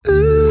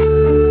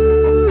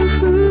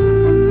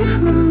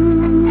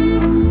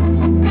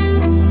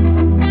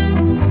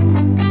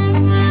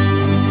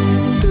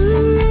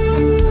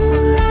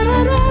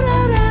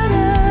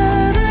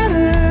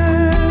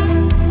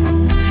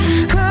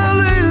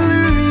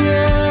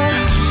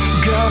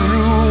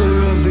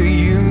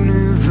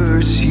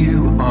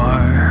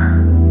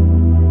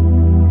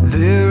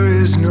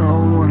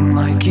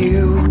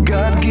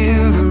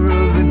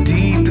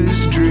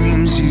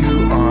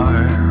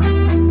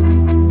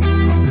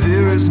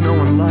no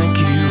one like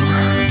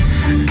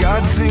you.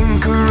 God,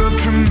 thinker of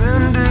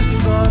tremendous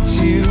thoughts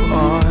you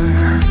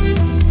are.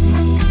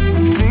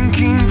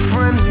 Thinking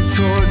friendly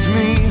towards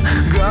me.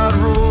 God,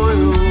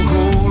 royal,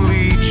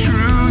 holy,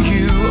 true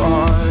you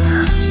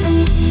are.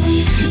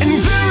 And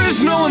there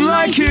is no one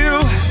like you.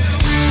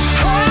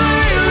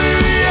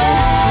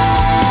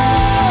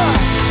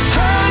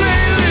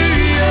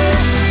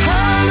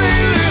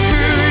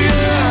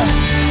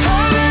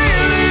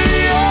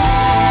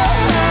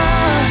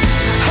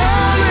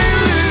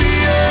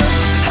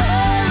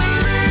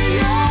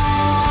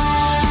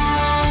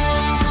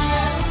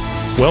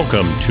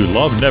 Welcome to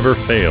Love Never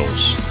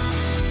Fails.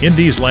 In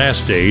these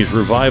last days,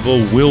 revival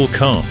will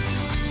come,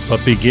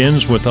 but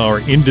begins with our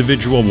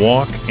individual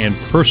walk and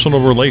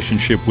personal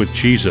relationship with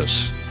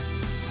Jesus.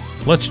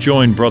 Let's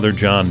join Brother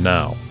John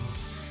now.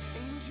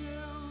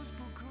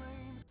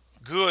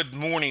 Good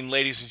morning,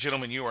 ladies and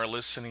gentlemen. You are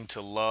listening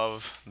to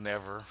Love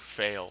Never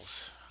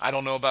Fails. I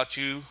don't know about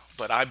you,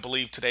 but I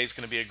believe today's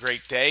going to be a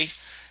great day,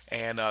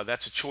 and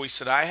that's a choice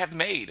that I have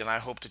made, and I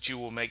hope that you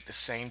will make the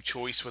same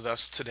choice with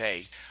us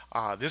today.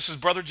 This is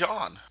Brother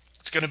John.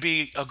 It's going to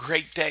be a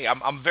great day.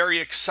 I'm very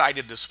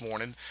excited this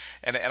morning,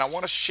 and I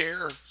want to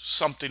share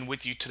something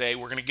with you today.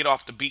 We're going to get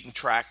off the beaten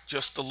track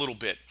just a little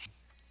bit.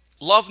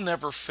 Love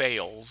Never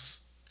Fails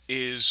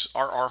is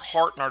our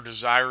heart and our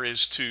desire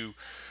is to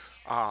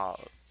uh,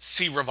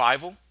 see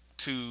revival,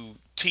 to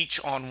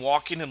teach on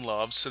walking in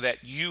love so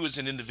that you as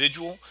an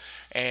individual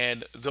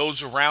and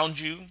those around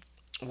you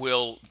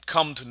will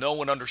come to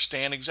know and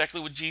understand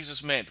exactly what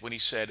Jesus meant when he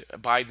said,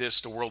 by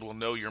this the world will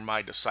know you're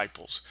my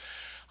disciples,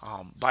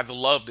 by the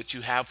love that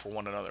you have for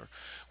one another.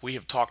 We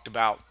have talked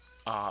about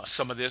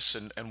some of this,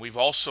 and we've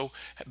also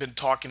been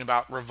talking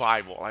about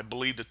revival. I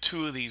believe the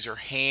two of these are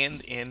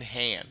hand in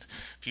hand.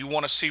 If you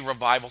want to see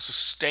revival,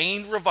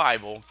 sustained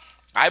revival,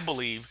 I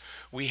believe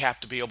we have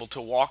to be able to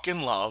walk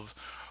in love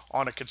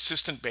on a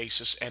consistent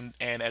basis, and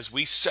as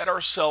we set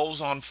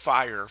ourselves on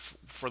fire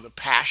for the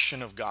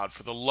passion of God,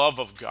 for the love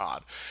of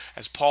God,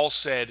 as Paul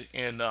said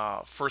in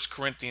 1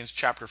 Corinthians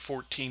chapter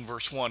 14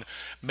 verse 1,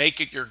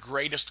 make it your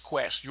greatest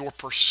quest, your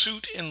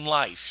pursuit in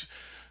life,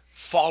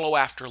 follow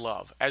after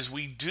love. As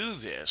we do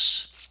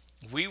this,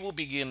 we will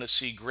begin to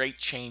see great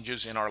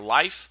changes in our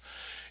life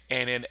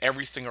and in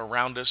everything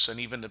around us and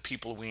even the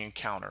people we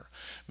encounter.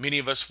 Many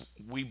of us,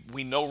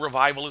 we know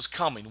revival is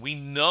coming. We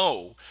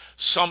know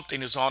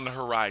something is on the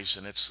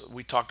horizon.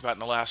 We talked about in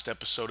the last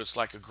episode, it's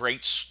like a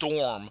great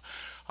storm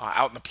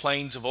out in the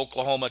plains of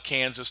Oklahoma,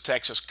 Kansas,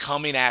 Texas,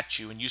 coming at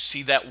you, and you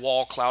see that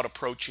wall cloud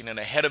approaching, and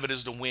ahead of it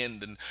is the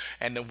wind,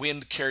 and the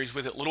wind carries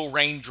with it little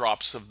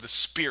raindrops of the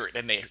Spirit,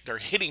 and they're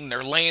hitting,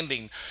 they're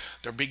landing,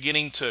 they're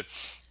beginning to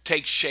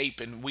take shape,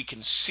 and we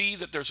can see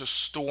that there's a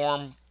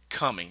storm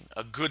coming,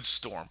 a good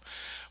storm.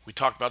 We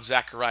talked about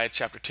Zechariah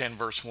chapter 10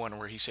 verse 1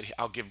 where he said,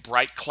 I'll give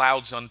bright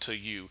clouds unto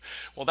you.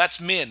 Well,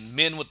 that's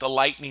men with the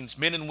lightnings,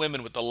 men and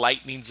women with the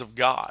lightnings of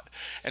God.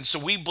 And so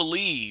we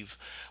believe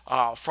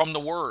from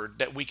the word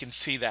that we can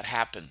see that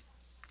happen.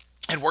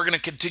 And we're going to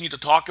continue to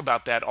talk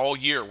about that all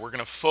year. We're going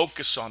to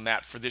focus on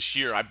that for this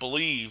year. I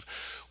believe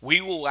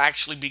we will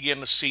actually begin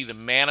to see the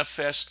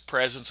manifest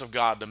presence of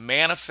God, the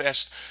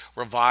manifest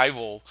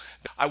revival.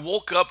 I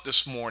woke up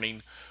this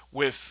morning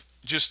with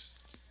just,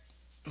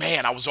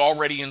 man, I was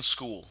already in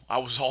school. I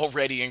was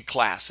already in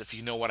class, if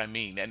you know what I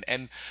mean.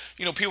 And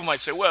people might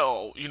say,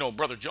 well,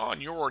 Brother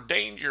John, you're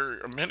ordained.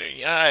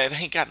 Yeah,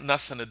 it ain't got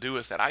nothing to do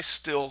with that.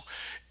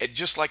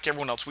 Just like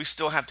everyone else, we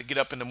still have to get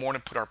up in the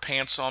morning, put our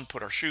pants on,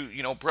 put our shoe,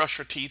 brush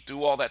our teeth,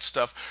 do all that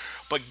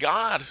stuff. But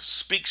God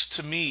speaks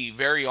to me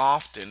very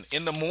often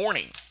in the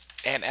morning.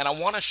 And I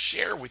want to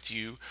share with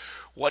you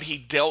what he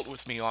dealt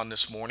with me on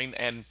this morning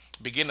and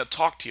begin to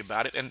talk to you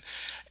about it. And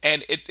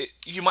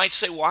you might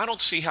say, well, I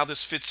don't see how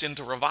this fits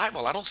into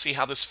revival. I don't see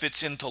how this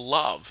fits into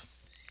love.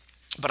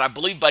 But I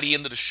believe by the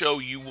end of the show,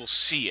 you will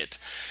see it.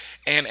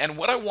 And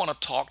what I want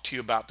to talk to you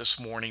about this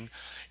morning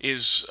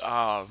is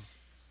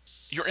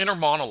your inner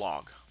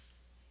monologue.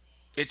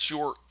 It's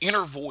your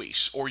inner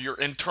voice or your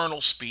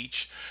internal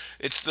speech.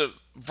 It's the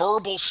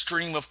verbal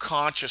stream of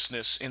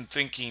consciousness in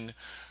thinking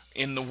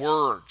in the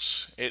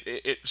words.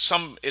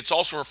 It's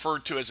also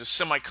referred to as a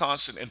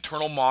semi-constant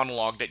internal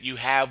monologue that you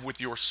have with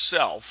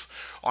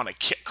yourself on a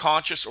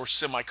conscious or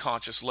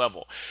semi-conscious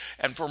level.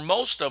 And for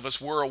most of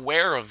us, we're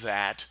aware of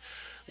that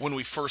when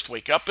we first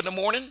wake up in the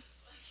morning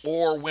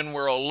or when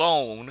we're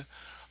alone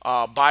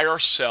by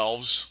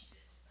ourselves.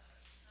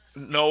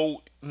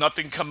 No,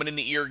 nothing coming in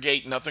the ear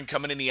gate, nothing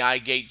coming in the eye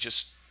gate,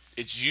 just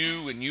it's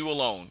you and you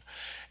alone.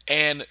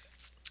 And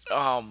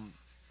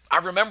I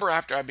remember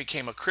after I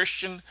became a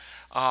Christian,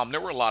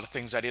 there were a lot of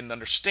things I didn't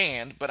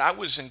understand, but I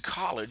was in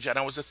college and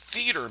I was a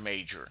theater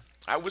major.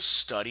 I was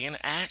studying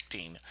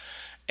acting.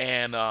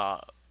 And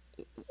I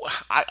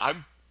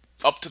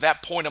up to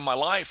that point in my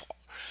life,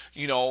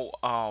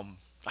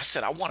 I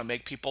said, I want to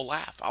make people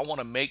laugh. I want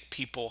to make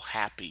people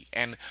happy.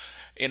 And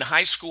in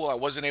high school, I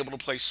wasn't able to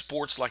play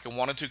sports like I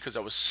wanted to because I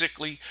was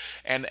sickly.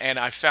 And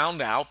I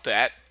found out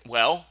that,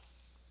 well,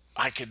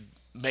 I could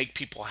make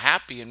people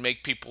happy and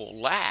make people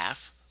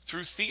laugh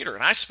through theater.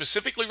 And I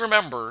specifically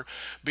remember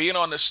being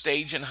on the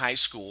stage in high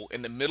school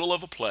in the middle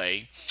of a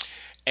play,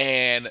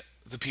 and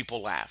the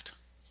people laughed.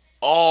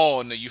 Oh,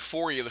 and the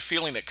euphoria, the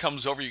feeling that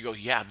comes over you, go,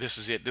 yeah, this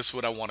is it. This is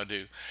what I want to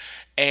do.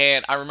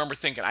 And I remember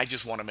thinking, I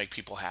just want to make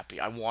people happy.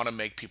 I want to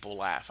make people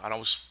laugh. I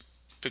was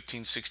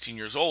 15, 16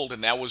 years old,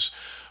 and that was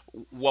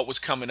what was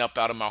coming up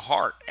out of my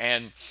heart.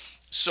 And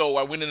so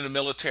I went into the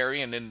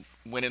military and then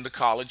went into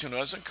college. And when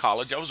I was in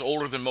college, I was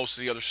older than most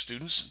of the other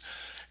students.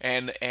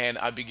 And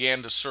I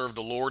began to serve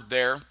the Lord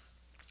there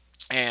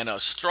and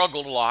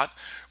struggled a lot.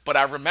 But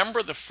I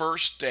remember the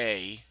first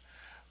day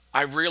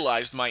I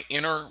realized my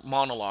inner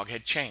monologue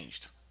had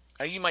changed.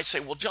 Now you might say,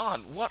 well,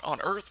 John, what on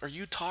earth are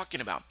you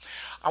talking about?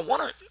 I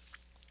want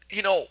to,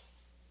 you know,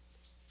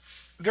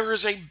 there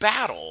is a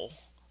battle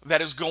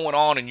that is going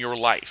on in your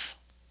life.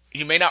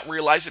 You may not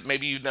realize it,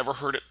 maybe you've never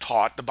heard it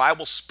taught. The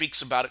Bible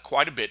speaks about it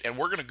quite a bit, and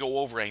we're going to go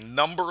over a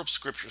number of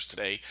scriptures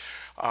today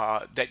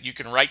that you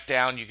can write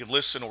down, you can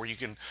listen, or you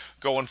can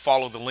go and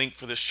follow the link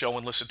for this show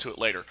and listen to it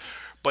later.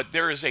 But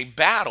there is a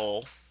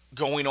battle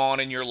going on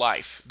in your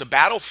life. The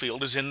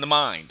battlefield is in the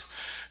mind.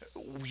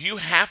 You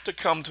have to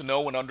come to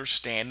know and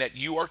understand that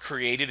you are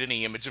created in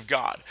the image of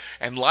God.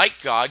 And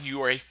like God,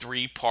 you are a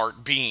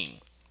three-part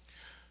being.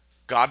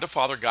 God the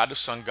Father, God the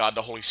Son, God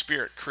the Holy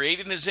Spirit.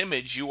 Created in His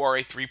image, you are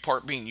a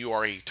three-part being. You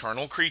are an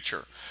eternal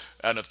creature,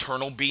 an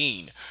eternal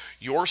being.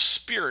 Your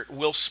spirit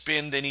will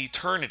spend an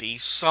eternity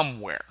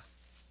somewhere.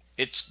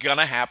 It's going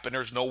to happen.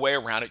 There's no way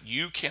around it.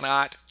 You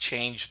cannot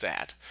change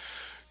that.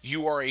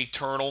 You are an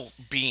eternal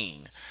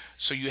being.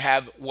 So you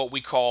have what we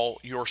call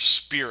your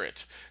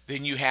spirit.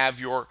 Then you have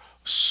your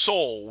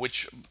soul,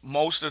 which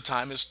most of the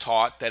time is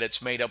taught that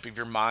it's made up of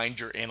your mind,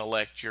 your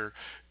intellect, your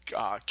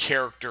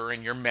character,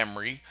 and your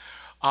memory.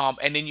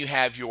 And then you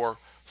have your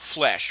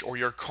flesh or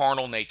your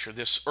carnal nature,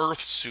 this earth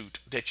suit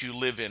that you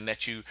live in,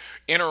 that you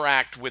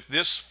interact with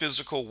this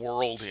physical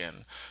world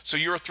in. So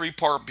you're a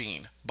three-part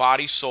being: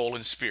 body, soul,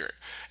 and spirit.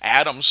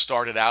 Adam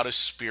started out as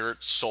spirit,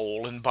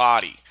 soul, and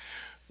body.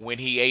 When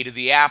he ate of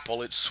the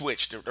apple, it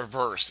switched, it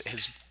reversed.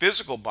 His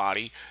physical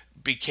body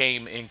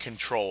became in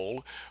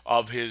control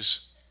of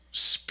his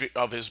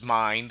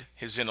mind,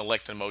 his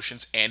intellect and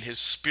emotions, and his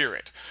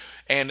spirit.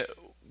 And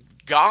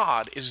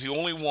God is the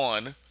only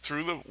one,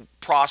 through the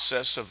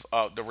process of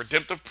the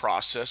redemptive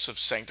process of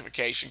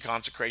sanctification,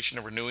 consecration,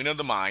 and renewing of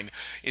the mind,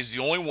 is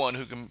the only one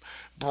who can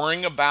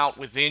bring about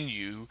within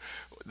you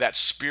that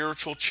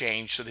spiritual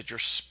change so that your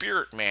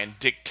spirit man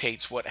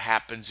dictates what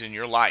happens in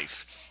your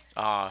life.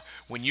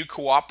 When you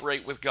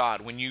cooperate with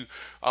God, when you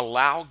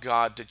allow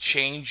God to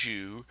change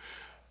you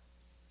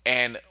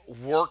and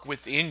work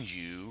within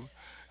you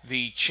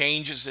the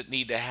changes that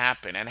need to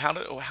happen. And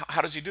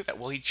how does he do that?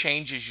 Well, he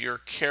changes your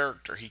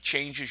character, he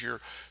changes your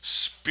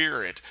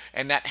spirit,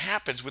 and that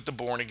happens with the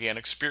born again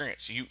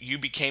experience. You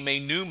became a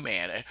new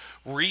man,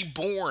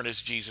 reborn,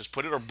 as Jesus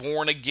put it, or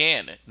born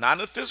again, not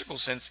in a physical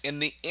sense, in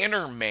the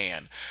inner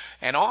man.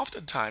 And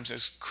oftentimes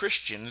as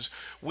Christians,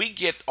 we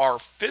get our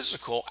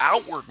physical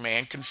outward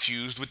man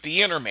confused with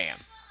the inner man.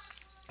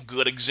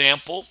 Good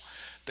example: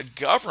 the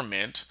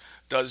government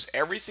does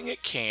everything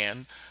it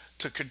can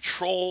to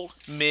control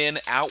men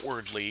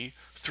outwardly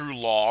through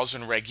laws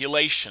and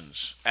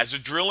regulations. As a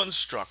drill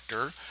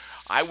instructor,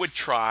 I would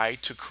try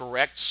to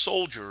correct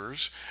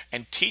soldiers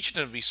and teach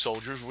them to be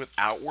soldiers with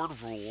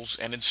outward rules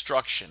and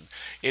instruction.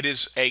 It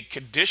is a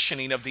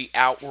conditioning of the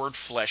outward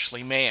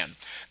fleshly man.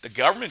 The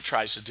government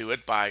tries to do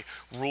it by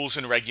rules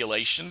and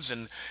regulations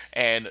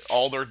and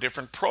all their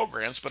different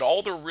programs, but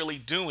all they're really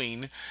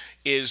doing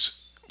is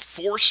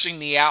forcing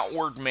the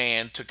outward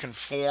man to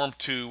conform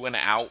to an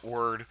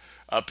outward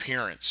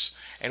appearance.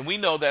 And we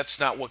know that's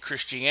not what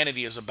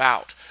Christianity is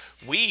about.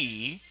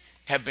 We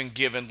have been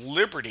given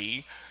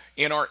liberty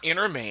in our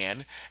inner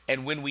man,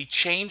 and when we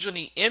change on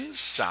the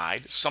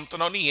inside,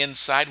 something on the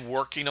inside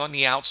working on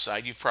the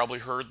outside, you've probably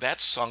heard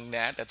that, sung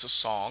that, that's a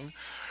song.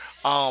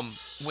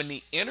 When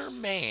the inner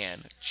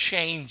man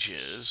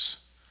changes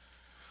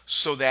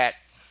so that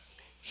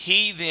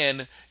he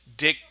then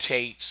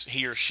dictates,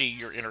 he or she,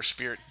 your inner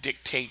spirit,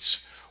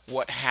 dictates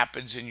what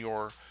happens in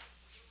your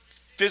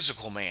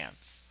physical man.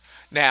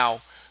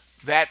 Now,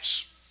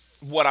 that's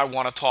what I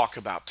want to talk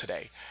about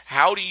today.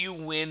 How do you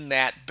win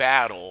that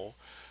battle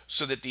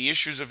so that the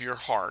issues of your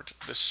heart,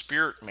 the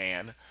spirit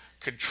man,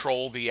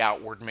 control the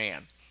outward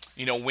man?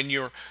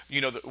 When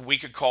we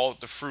could call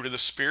it the fruit of the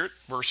spirit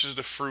versus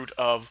the fruit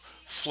of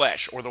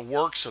flesh, or the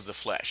works of the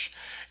flesh.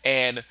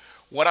 And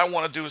what I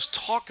want to do is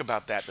talk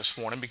about that this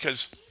morning,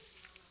 because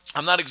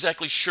I'm not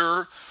exactly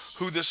sure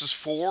who this is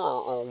for,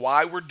 or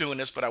why we're doing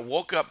this, but I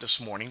woke up this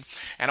morning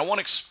and I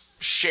want to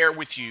share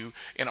with you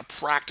in a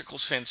practical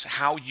sense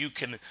how you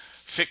can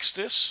fix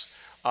this,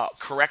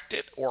 correct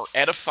it, or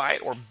edify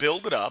it, or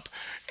build it up,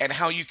 and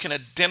how you can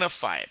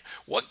identify it.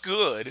 What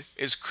good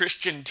is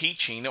Christian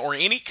teaching, or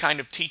any kind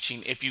of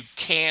teaching, if you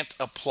can't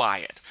apply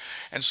it?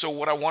 And so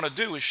what I want to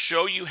do is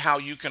show you how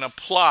you can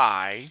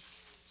apply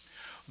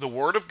the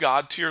Word of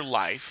God to your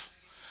life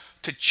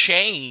to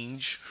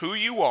change who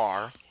you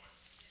are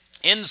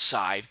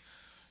inside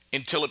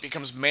until it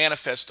becomes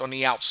manifest on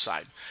the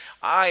outside.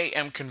 I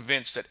am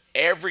convinced that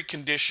every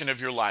condition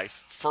of your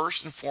life,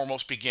 first and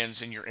foremost,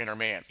 begins in your inner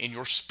man, in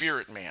your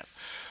spirit man.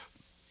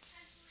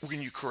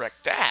 When you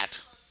correct that,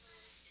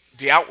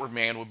 the outward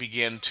man will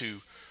begin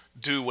to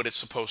do what it's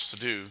supposed to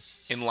do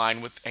in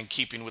line with and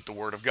keeping with the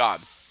Word of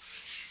God.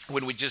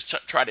 When we just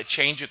try to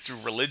change it through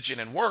religion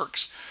and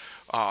works,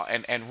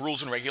 and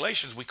rules and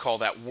regulations, we call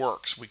that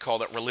works. We call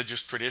that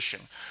religious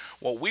tradition.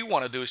 What we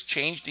want to do is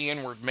change the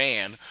inward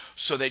man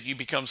so that you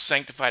become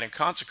sanctified and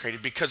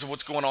consecrated because of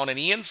what's going on in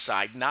the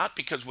inside, not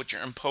because what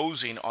you're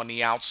imposing on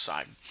the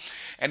outside.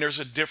 And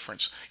there's a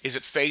difference. Is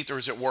it faith or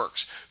is it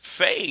works?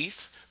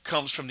 Faith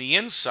comes from the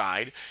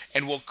inside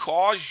and will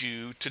cause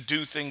you to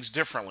do things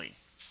differently.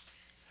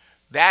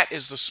 That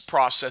is the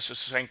process of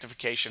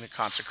sanctification and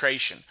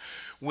consecration.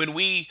 When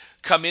we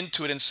come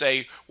into it and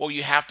say, well,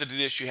 you have to do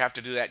this, you have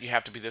to do that, you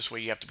have to be this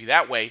way, you have to be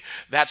that way,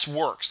 that's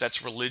works.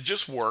 That's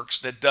religious works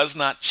that does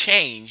not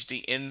change the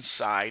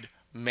inside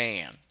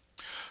man.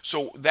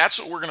 So that's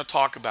what we're going to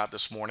talk about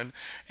this morning.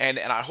 And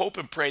I hope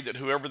and pray that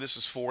whoever this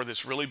is for,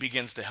 this really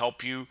begins to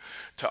help you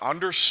to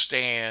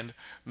understand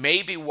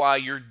maybe why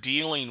you're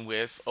dealing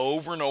with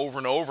over and over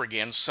and over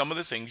again some of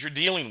the things you're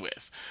dealing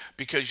with.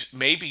 Because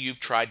maybe you've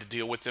tried to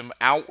deal with them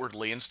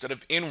outwardly instead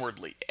of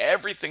inwardly.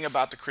 Everything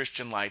about the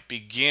Christian life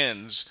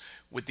begins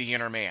with the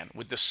inner man,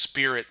 with the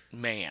spirit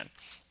man.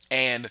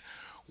 And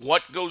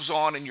what goes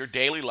on in your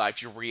daily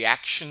life, your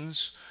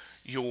reactions,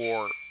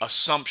 your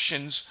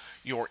assumptions,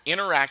 your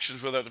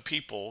interactions with other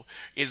people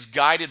is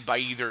guided by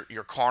either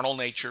your carnal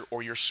nature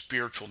or your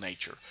spiritual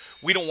nature.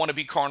 We don't want to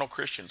be carnal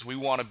Christians. We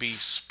want to be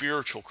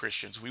spiritual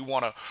Christians. We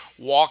want to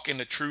walk in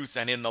the truth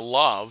and in the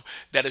love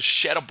that is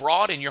shed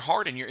abroad in your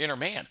heart and your inner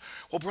man.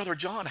 Well, Brother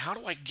John, how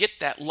do I get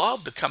that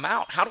love to come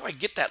out? How do I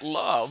get that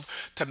love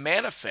to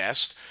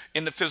manifest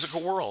in the physical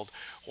world?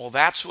 Well,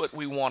 that's what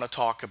we want to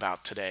talk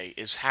about today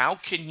is how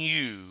can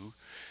you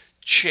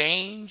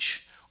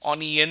change on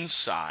the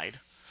inside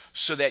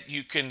so that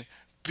you can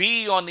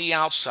be on the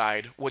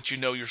outside what you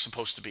know you're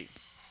supposed to be.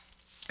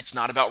 It's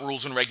not about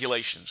rules and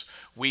regulations.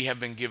 We have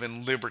been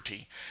given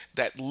liberty.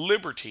 That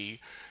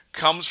liberty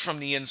comes from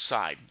the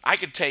inside. I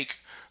could take,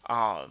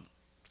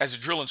 as a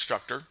drill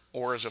instructor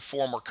or as a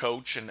former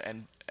coach,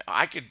 and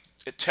I could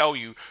tell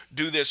you,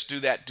 do this, do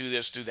that, do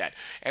this, do that.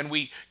 And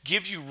we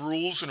give you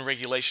rules and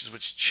regulations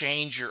which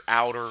change your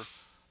outer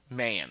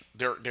man.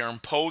 They're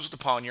imposed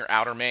upon your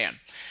outer man.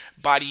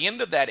 By the end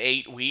of that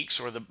 8 weeks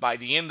or by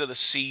the end of the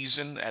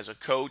season as a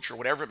coach or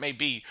whatever it may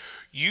be,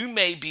 you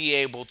may be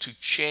able to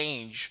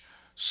change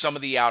some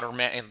of the outer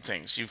man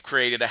things. You've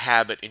created a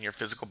habit in your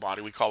physical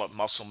body. We call it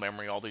muscle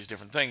memory, all these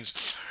different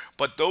things.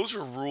 But those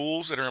are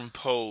rules that are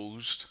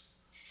imposed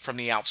from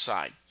the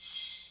outside.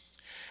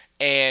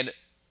 And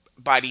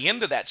by the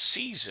end of that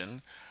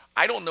season,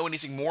 I don't know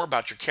anything more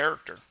about your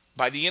character.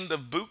 By the end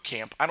of boot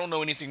camp, I don't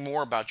know anything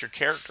more about your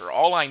character.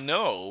 All I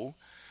know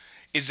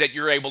is that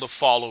you're able to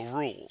follow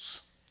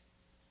rules.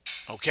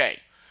 Okay.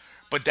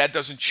 But that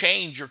doesn't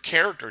change your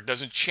character. It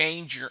doesn't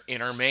change your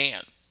inner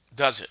man,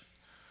 does it?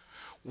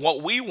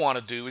 What we want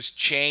to do is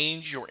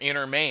change your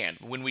inner man.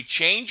 When we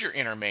change your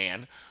inner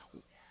man,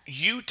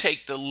 you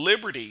take the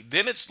liberty.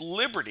 Then it's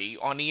liberty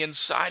on the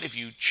inside of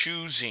you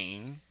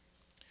choosing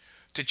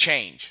to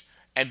change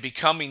and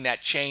becoming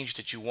that change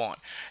that you want.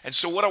 And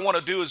so what I want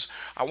to do is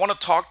I want to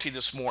talk to you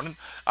this morning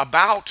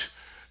about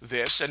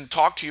this and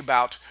talk to you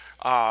about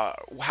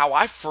how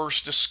I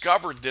first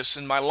discovered this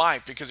in my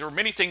life, because there were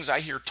many things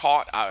I heard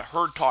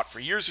taught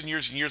for years and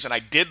years and years, and I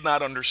did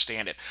not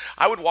understand it.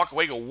 I would walk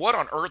away and go, what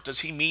on earth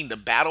does he mean, the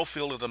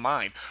battlefield of the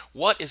mind?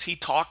 What is he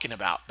talking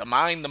about? The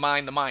mind, the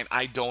mind, the mind.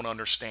 I don't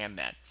understand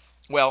that.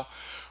 Well,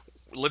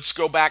 let's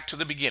go back to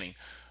the beginning.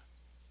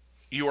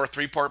 You are a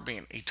three-part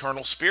being: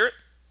 eternal spirit,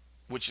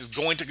 which is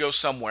going to go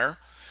somewhere,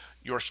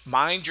 your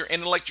mind, your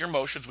intellect, your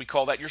emotions, we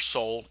call that your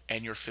soul,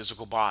 and your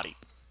physical body.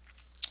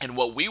 And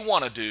what we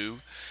want to do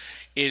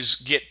is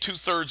get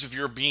 2/3 of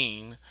your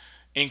being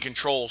in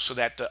control so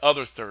that the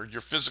other third,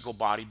 your physical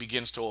body,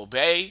 begins to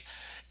obey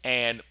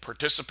and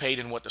participate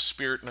in what the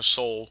spirit and the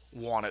soul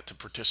want it to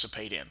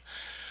participate in.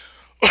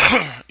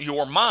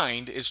 Your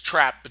mind is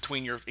trapped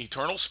between your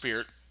eternal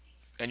spirit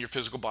and your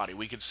physical body.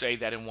 We could say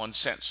that in one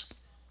sense.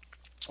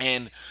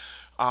 And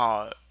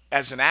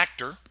as an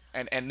actor,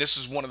 and this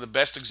is one of the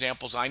best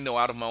examples I know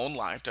out of my own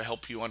life to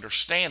help you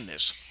understand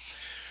this.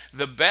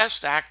 The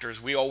best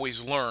actors, we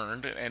always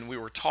learned and we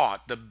were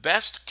taught, the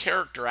best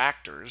character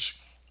actors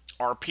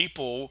are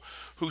people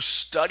who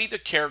study the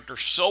character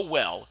so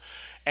well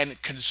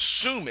and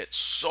consume it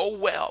so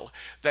well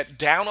that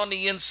down on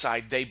the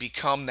inside they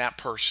become that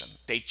person.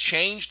 They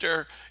change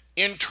their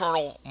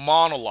internal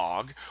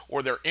monologue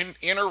or their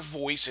inner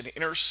voice and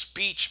inner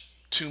speech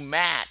to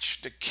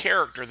match the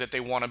character that they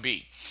want to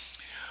be.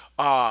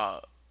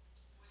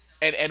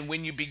 And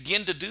when you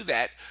begin to do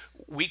that,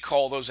 we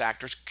call those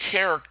actors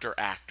character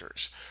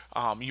actors.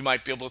 You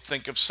might be able to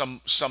think of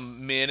some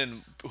men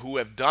and who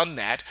have done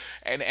that,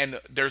 and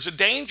there's a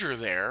danger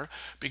there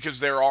because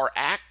there are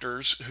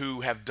actors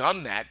who have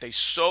done that. They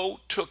so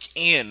took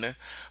in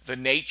the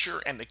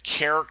nature and the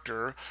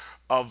character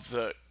of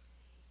the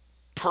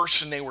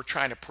person they were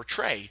trying to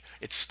portray,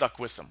 it stuck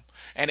with them.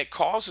 And it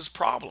causes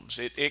problems.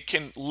 It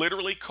can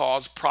literally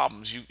cause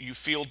problems. You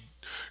feel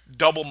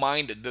double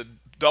minded, the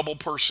double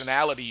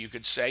personality, you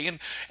could say.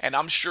 And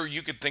I'm sure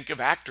you could think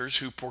of actors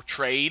who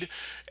portrayed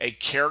a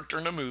character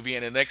in a movie,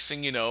 and the next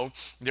thing you know,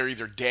 they're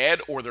either dead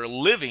or they're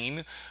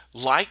living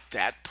like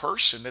that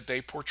person that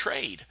they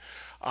portrayed.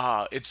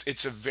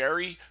 It's a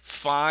very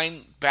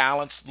fine,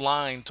 balanced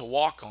line to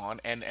walk on,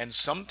 and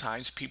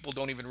sometimes people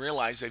don't even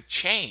realize they've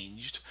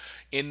changed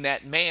in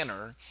that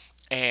manner,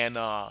 and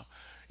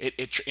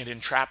it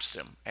entraps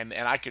them. And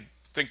I could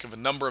think of a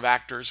number of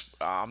actors.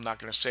 I'm not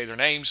going to say their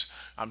names.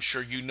 I'm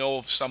sure you know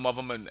of some of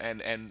them,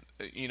 and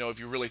if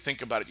you really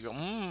think about it, you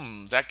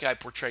go, that guy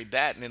portrayed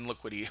that, and then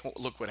look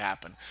what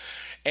happened.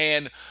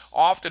 And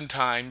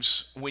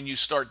oftentimes, when you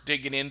start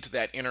digging into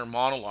that inner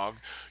monologue,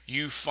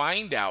 you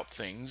find out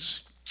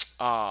things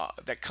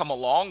that come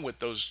along with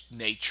those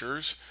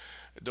natures,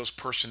 those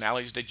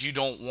personalities that you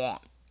don't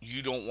want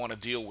to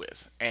deal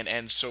with.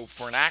 And so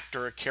for an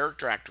actor, a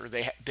character actor,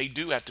 they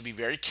do have to be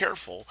very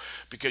careful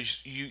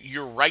because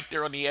you're right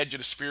there on the edge of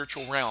the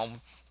spiritual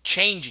realm,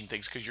 changing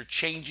things because you're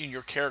changing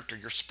your character,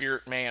 your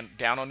spirit man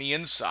down on the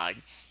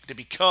inside to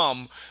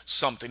become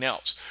something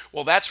else.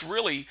 Well, that's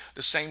really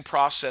the same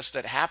process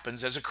that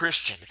happens as a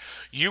Christian.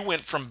 You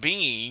went from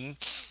being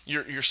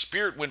your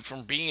spirit went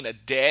from being a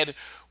dead,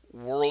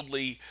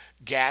 worldly,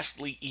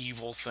 ghastly,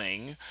 evil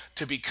thing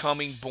to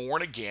becoming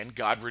born again.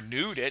 God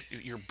renewed it.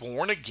 You're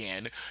born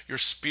again. Your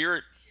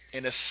spirit,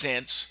 in a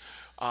sense,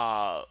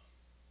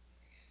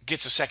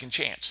 gets a second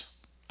chance.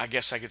 I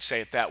guess I could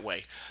say it that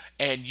way.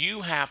 And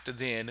you have to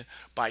then,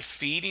 by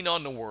feeding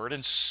on the word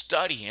and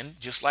studying,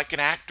 just like an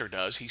actor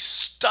does, he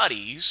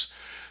studies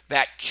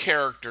that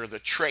character, the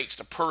traits,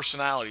 the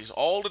personalities,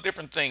 all the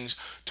different things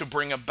to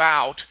bring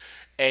about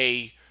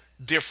a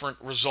different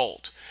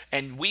result.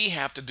 And we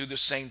have to do the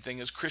same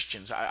thing as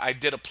Christians. I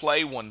did a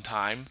play one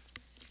time,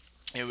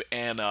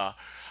 and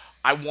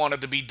I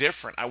wanted to be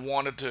different. I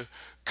wanted to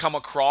come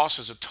across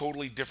as a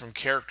totally different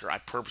character. I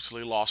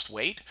purposely lost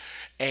weight,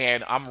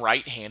 and I'm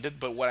right handed.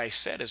 But what I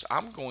said is,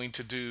 I'm going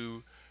to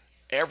do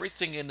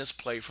everything in this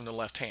play from the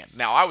left hand.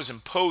 Now, I was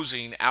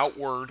imposing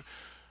outward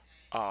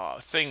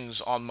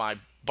things on my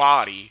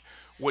body,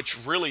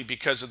 which really,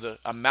 because of the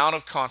amount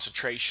of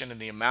concentration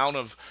and the amount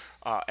of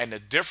and the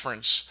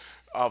difference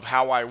of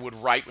how I would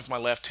write with my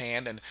left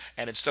hand, and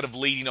instead of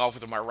leading off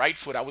with my right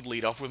foot, I would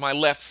lead off with my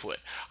left foot.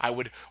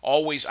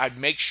 I'd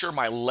make sure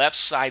my left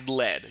side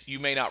led. You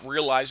may not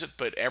realize it,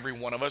 but every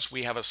one of us,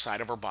 we have a side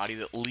of our body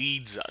that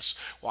leads us.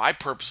 Well, I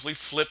purposely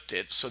flipped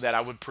it so that I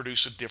would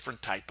produce a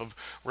different type of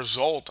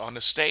result on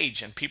the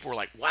stage, and people were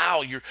like,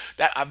 "Wow,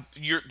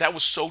 that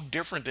was so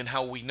different than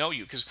how we know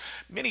you." Because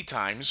many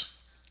times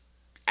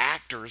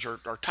actors are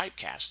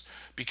typecast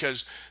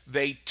because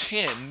they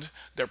tend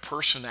their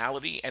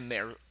personality and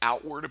their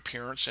outward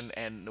appearance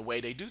and the way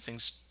they do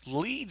things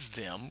leads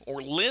them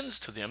or lends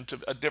to them to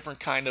a different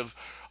kind of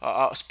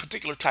a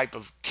particular type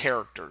of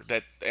character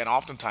that, and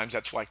oftentimes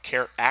that's why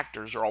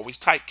actors are always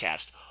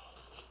typecast.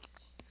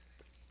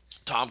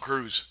 Tom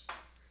Cruise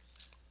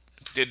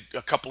did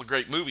a couple of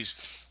great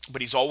movies,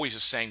 but he's always the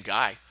same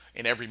guy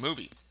in every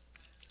movie.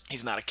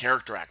 He's not a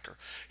character actor.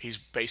 He's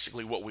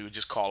basically what we would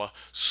just call a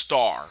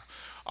star.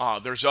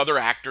 There's other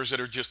actors that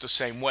are just the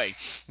same way.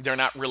 They're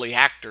not really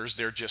actors,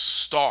 they're just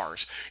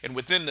stars. And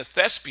within the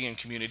thespian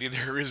community,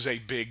 there is a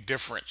big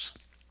difference.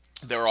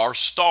 There are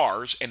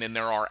stars and then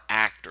there are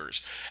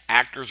actors.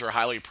 Actors are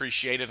highly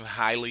appreciated and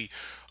highly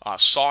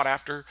sought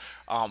after.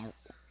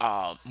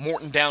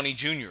 Morton Downey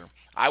Jr.,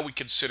 I would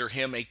consider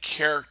him a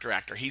character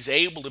actor. He's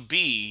able to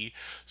be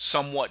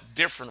somewhat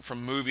different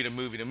from movie to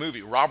movie to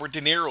movie. Robert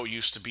De Niro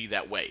used to be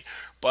that way,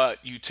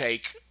 but you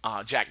take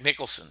Jack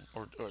Nicholson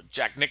or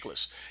Jack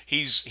Nicholas.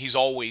 He's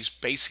always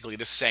basically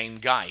the same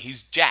guy.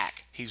 He's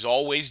Jack. He's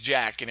always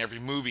Jack in every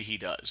movie he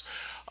does.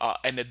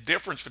 And the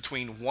difference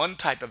between one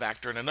type of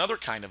actor and another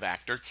kind of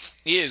actor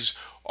is,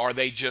 are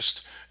they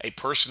just a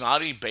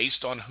personality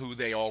based on who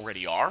they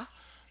already are?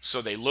 So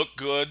they look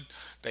good,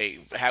 they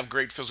have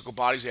great physical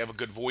bodies, they have a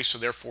good voice, so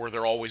therefore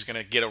they're always going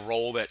to get a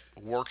role that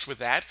works with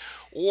that?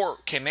 Or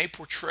can they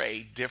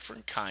portray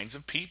different kinds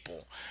of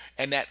people?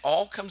 And that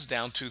all comes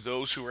down to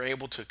those who are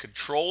able to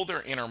control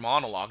their inner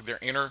monologue, their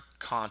inner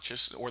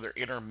conscious, or their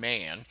inner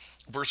man,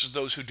 versus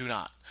those who do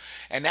not.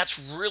 And that's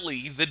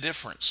really the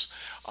difference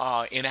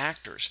in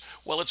actors.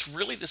 Well, it's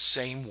really the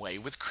same way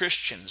with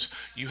Christians.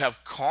 You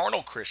have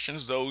carnal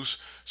Christians, those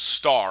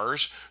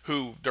stars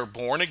who they're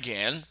born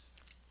again,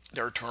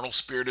 their eternal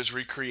spirit is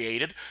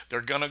recreated. They're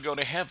going to go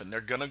to heaven.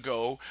 They're going to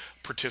go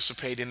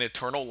participate in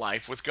eternal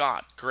life with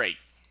God. Great.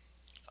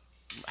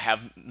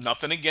 Have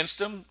nothing against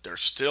them. They're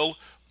still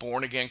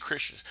born again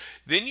Christians.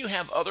 Then you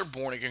have other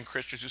born again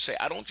Christians who say,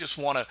 I don't just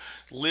want to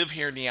live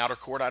here in the outer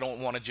court. I don't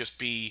want to just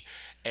be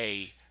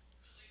a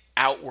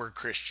outward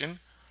Christian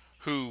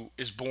who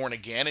is born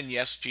again. And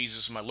yes,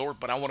 Jesus is my Lord,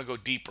 but I want to go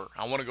deeper.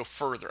 I want to go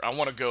further. I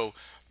want to go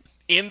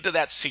into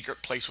that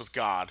secret place with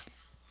God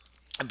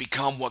and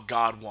become what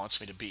God wants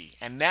me to be.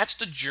 And that's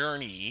the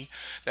journey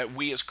that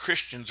we as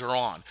Christians are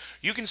on.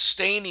 You can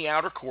stay in the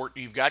outer court,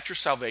 you've got your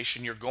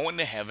salvation, you're going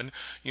to heaven.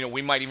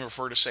 We might even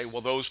refer to say,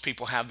 well, those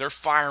people have their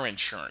fire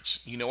insurance.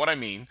 You know what I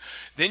mean?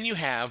 Then you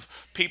have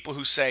people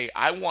who say,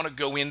 I want to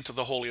go into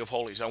the Holy of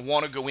Holies. I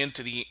want to go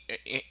into the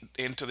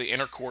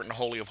inner court and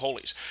Holy of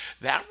Holies.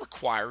 That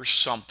requires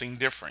something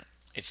different.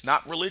 It's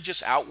not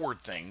religious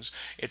outward things.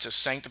 It's a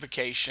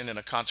sanctification and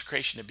a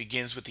consecration that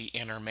begins with the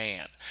inner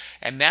man.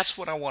 And that's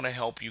what I want to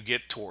help you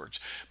get towards.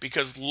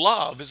 Because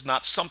love is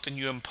not something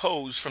you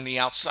impose from the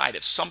outside.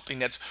 It's something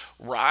that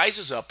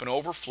rises up and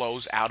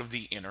overflows out of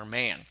the inner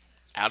man.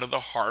 Out of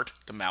the heart,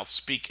 the mouth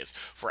speaketh.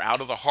 For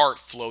out of the heart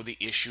flow the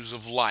issues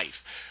of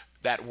life.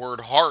 That word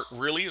heart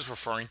really is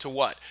referring to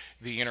what?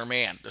 The inner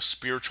man, the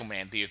spiritual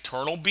man, the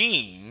eternal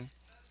being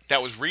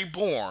that was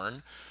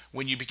reborn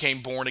when you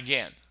became born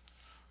again.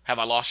 Have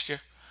I lost you?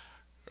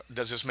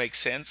 Does this make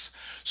sense?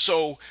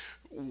 So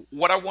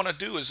what I want to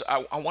do is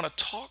I want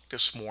to talk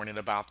this morning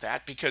about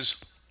that because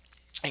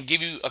and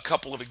give you a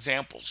couple of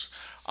examples.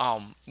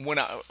 When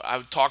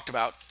I talked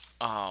about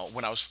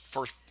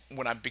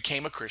when I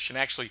became a Christian,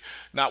 actually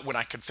not when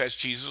I confessed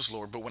Jesus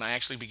Lord, but when I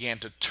actually began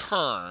to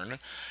turn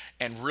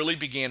and really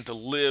began to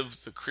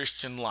live the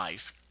Christian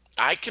life.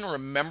 I can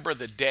remember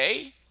the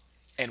day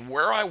and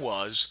where I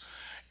was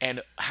and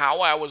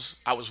how I was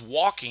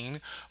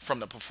walking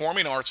from the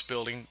performing arts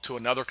building to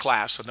another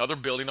class, another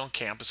building on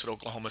campus at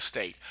Oklahoma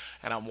State.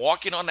 And I'm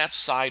walking on that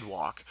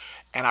sidewalk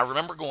and I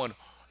remember going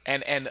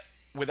and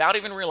without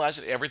even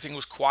realizing everything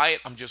was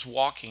quiet, I'm just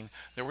walking.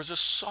 There was a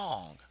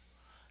song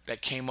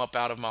that came up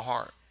out of my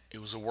heart. It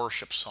was a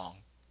worship song.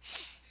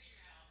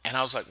 And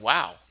I was like,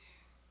 wow.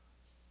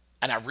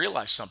 And I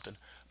realized something.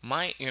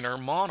 My inner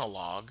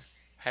monologue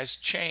has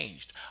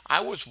changed.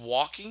 I was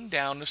walking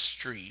down the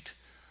street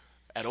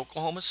at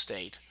Oklahoma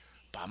State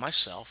by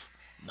myself,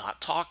 not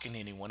talking to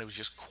anyone. It was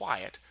just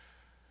quiet.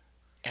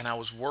 And I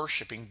was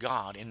worshiping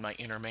God in my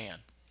inner man.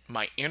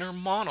 My inner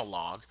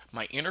monologue,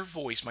 my inner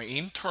voice, my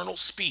internal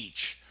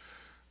speech,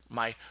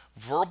 my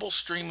verbal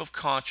stream of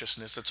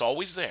consciousness that's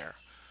always there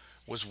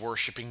was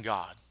worshiping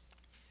God.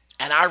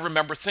 And I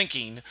remember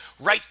thinking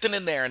right then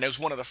and there, and it was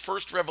one of the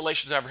first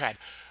revelations I ever had,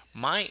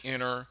 my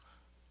inner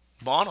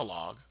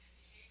monologue,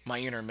 my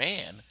inner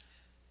man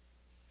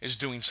is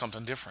doing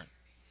something different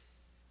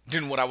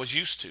than what I was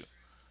used to.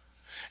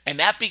 And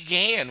that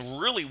began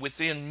really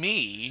within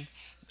me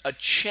a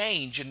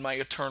change in my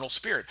eternal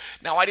spirit.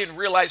 Now, I didn't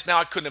realize now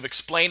I couldn't have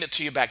explained it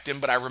to you back then,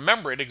 but I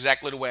remember it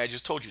exactly the way I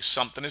just told you.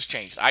 Something has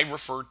changed. I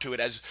referred to it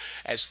as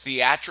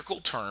theatrical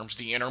terms,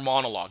 the inner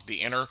monologue,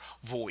 the inner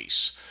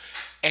voice.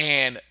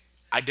 And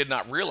I did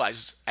not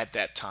realize at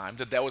that time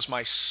that that was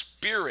my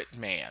spirit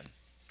man.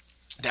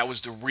 That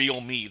was the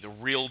real me, the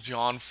real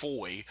John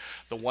Foy,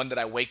 the one that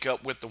I wake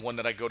up with, the one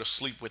that I go to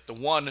sleep with, the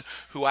one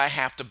who I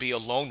have to be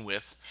alone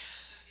with,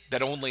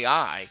 that only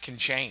I can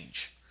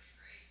change.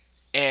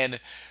 And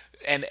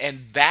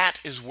that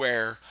is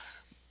where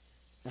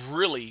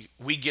really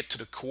we get to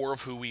the core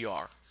of who we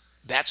are.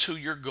 That's who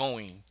you're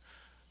going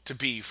to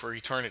be for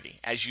eternity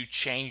as you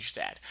change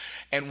that.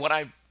 And what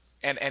I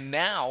and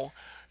now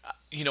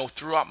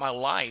throughout my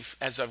life,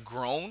 as I've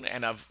grown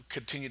and I've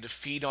continued to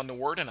feed on the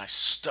Word and I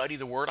study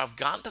the Word, I've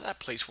gotten to that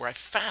place where I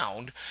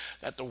found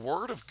that the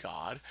Word of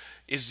God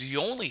is the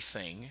only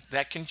thing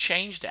that can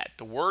change that.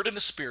 The Word and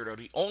the Spirit are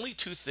the only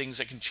two things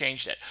that can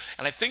change that.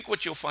 And I think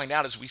what you'll find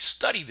out as we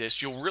study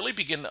this, you'll really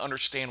begin to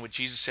understand what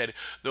Jesus said,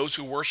 those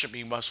who worship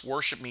me must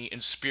worship me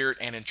in spirit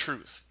and in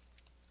truth.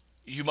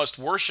 You must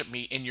worship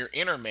me in your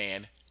inner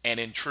man and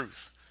in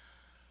truth.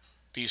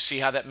 Do you see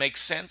how that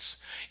makes sense?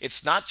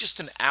 It's not just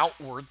an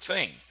outward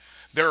thing.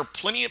 There are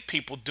plenty of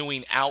people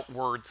doing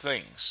outward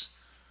things.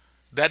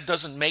 That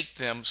doesn't make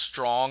them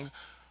strong,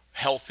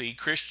 healthy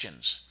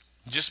Christians.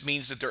 It just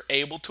means that they're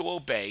able to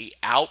obey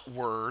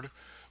outward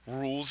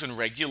rules and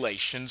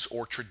regulations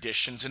or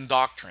traditions and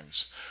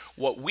doctrines.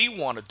 What we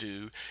want to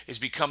do is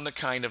become the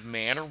kind of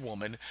man or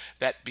woman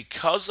that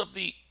because of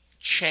the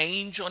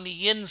change on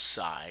the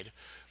inside,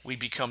 we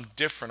become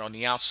different on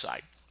the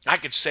outside. I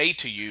could say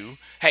to you,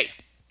 hey,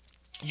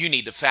 you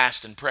need to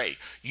fast and pray.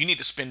 You need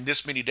to spend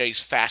this many days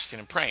fasting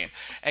and praying.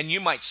 And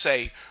you might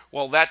say,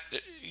 well,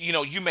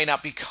 you may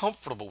not be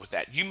comfortable with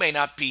that. You may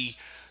not be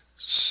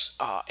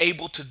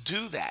able to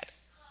do that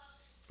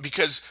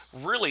because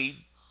really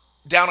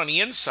down on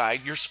the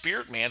inside, your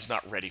spirit man's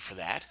not ready for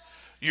that.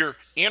 Your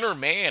inner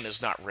man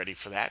is not ready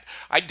for that.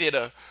 I did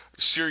a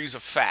series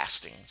of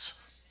fastings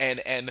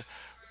and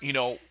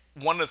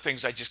one of the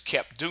things I just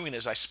kept doing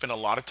is I spent a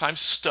lot of time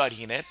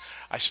studying it.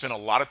 I spent a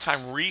lot of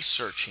time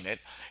researching it.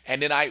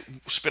 And then I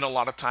spent a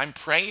lot of time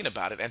praying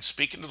about it and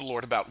speaking to the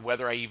Lord about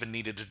whether I even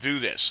needed to do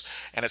this.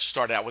 And it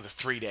started out with a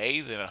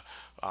 3-day, then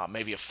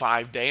maybe a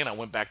 5 day, and I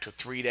went back to a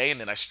 3 day, and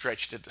then I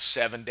stretched it to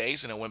 7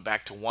 days, and I went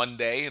back to 1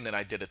 day, and then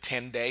I did a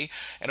 10 day.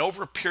 And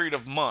over a period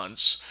of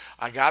months,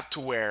 I got to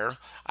where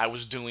I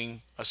was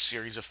doing a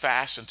series of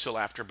fasts until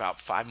after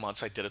about 5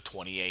 months, I did a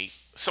 28,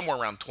 somewhere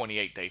around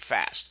 28-day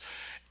fast.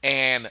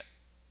 And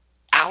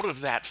out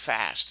of that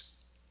fast,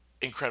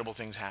 incredible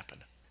things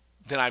happened.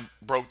 Then I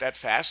broke that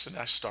fast and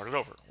I started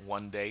over.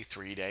 1 day,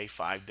 3 day,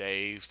 5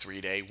 day, 3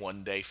 day,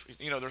 1 day.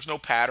 There's no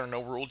pattern,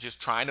 no rule, just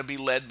trying to be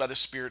led by the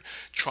Spirit,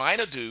 trying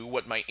to do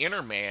what my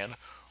inner man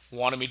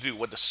wanted me to do,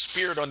 what the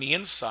Spirit on the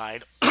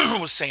inside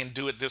was saying,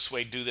 do it this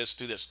way, do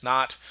this,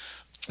 not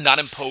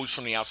imposed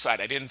from the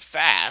outside. I didn't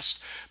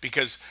fast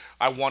because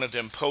I wanted to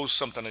impose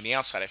something on the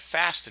outside. I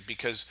fasted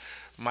because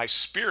my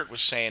spirit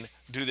was saying,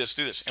 do this,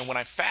 do this. And when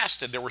I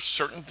fasted, there were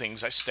certain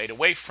things I stayed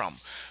away from.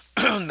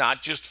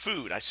 Not just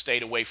food. I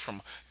stayed away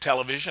from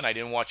television. I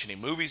didn't watch any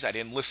movies. I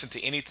didn't listen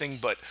to anything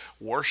but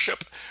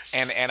worship.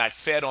 And I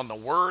fed on the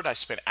Word. I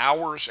spent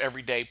hours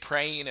every day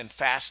praying and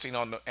fasting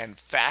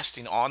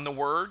on the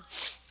Word.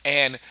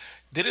 And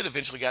then it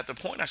eventually got to the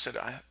point I said,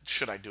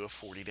 should I do a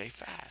 40-day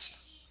fast?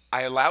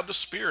 I allowed the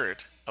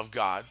Spirit of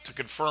God to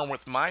confirm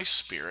with my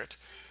spirit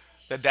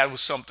that that was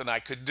something I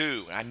could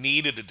do, I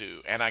needed to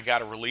do, and I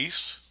got a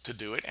release to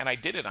do it, and I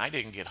did it. I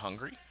didn't get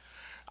hungry.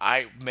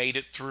 I made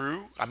it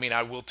through. I mean,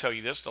 I will tell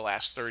you this: the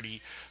last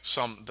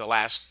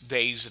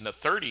days in the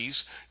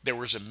 30s, there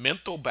was a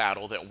mental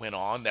battle that went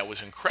on that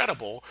was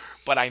incredible.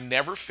 But I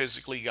never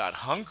physically got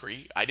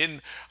hungry.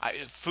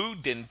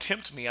 Food didn't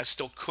tempt me. I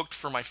still cooked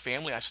for my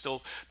family. I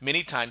still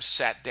many times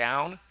sat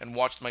down and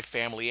watched my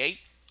family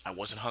eat. I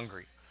wasn't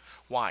hungry.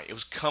 Why? It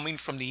was coming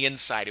from the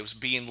inside. It was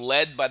being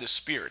led by the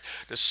Spirit.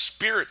 The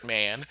Spirit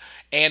man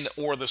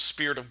or the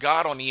Spirit of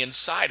God on the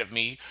inside of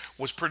me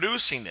was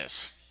producing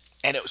this.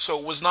 And so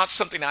it was not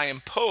something I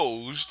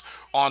imposed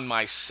on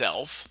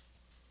myself.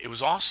 It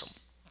was awesome.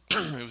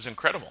 It was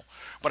incredible.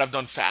 But I've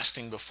done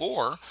fasting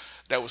before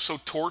that was so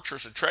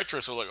torturous and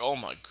treacherous. I was like, oh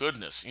my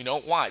goodness. You know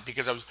why?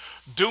 Because I was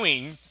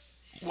doing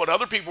what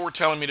other people were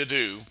telling me to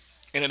do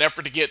in an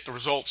effort to get the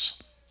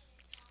results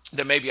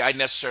that maybe I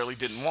necessarily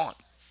didn't want.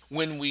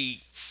 When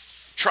we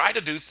try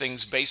to do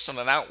things based on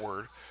an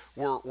outward,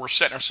 we're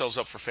setting ourselves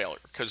up for failure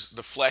because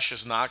the flesh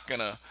is not going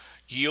to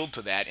yield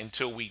to that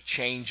until we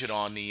change it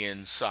on the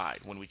inside.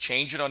 When we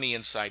change it on the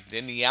inside,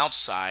 then the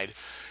outside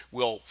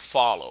will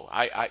follow.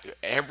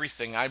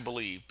 Everything I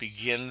believe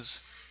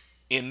begins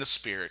in the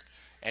spirit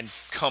and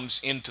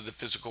comes into the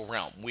physical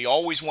realm. We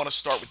always want to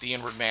start with the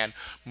inward man,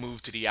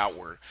 move to the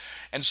outward.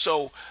 And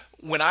so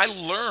when I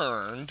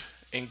learned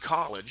in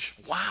college,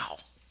 wow,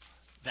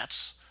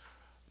 that's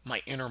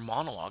my inner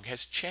monologue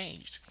has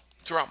changed.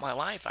 Throughout my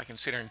life, I can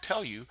sit here and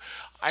tell you,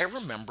 I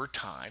remember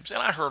times, and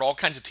I heard all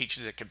kinds of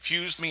teachings that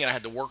confused me, and I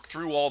had to work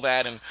through all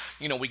that. And,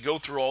 we go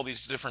through all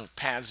these different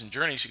paths and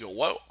journeys. You go,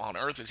 what on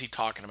earth is he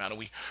talking about? And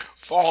we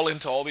fall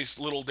into all these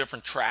little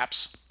different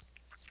traps.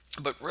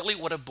 But really,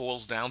 what it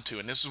boils down to,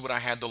 and this is what I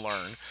had to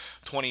learn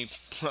 20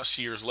 plus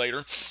years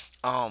later,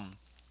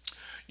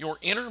 your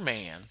inner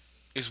man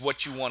is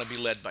what you want to be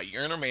led by,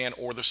 your inner man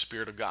or the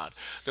Spirit of God.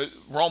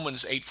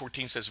 Romans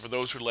 8:14 says, for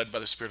those who are led by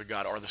the Spirit of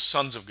God are the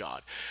sons of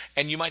God.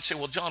 And you might say,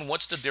 well, John,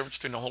 what's the difference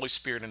between the Holy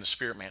Spirit and the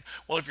Spirit man?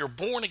 Well, if you're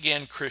born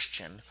again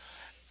Christian,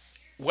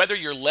 whether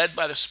you're led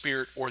by the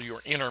Spirit or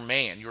your inner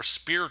man, your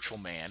spiritual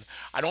man,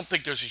 I don't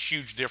think there's a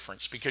huge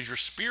difference, because your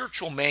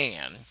spiritual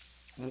man,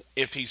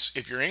 if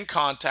you're in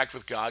contact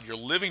with God, you're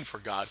living for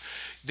God,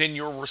 then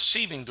you're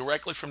receiving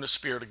directly from the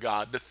Spirit of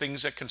God the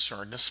things that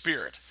concern the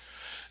Spirit.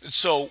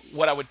 So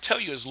what I would tell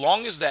you, as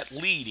long as that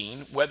leading,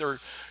 whether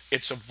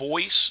it's a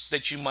voice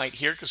that you might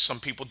hear, because some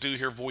people do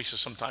hear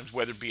voices sometimes,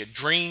 whether it be a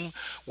dream,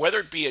 whether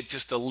it be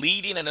just a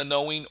leading and a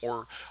knowing,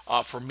 or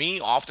for me,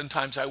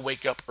 oftentimes I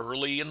wake up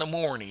early in the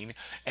morning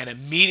and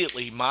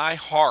immediately my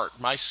heart,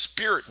 my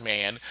spirit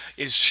man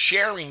is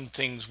sharing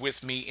things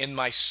with me in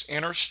my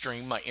inner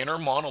stream, my inner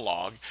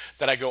monologue,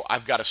 that I go,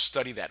 I've got to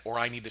study that, or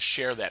I need to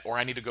share that, or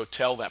I need to go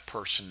tell that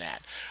person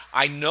that.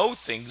 I know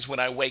things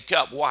when I wake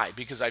up. Why?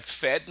 Because I've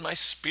fed my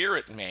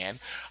spirit man.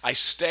 I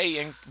stay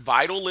in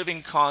vital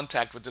living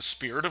contact with the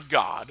Spirit of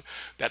God.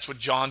 That's what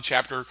John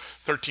chapter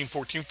 13,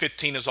 14,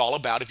 15 is all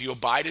about. If you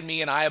abide in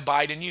me and I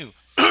abide in you.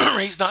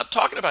 He's not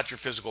talking about your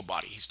physical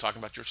body. He's talking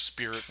about your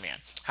spirit man.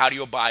 How do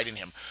you abide in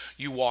him?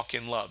 You walk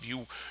in love.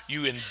 You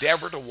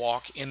endeavor to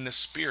walk in the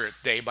Spirit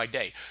day by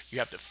day. You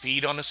have to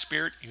feed on the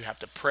Spirit. You have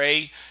to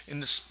pray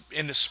in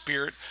the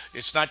Spirit.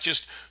 It's not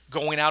just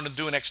going out and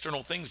doing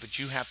external things, but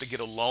you have to get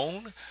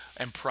alone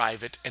and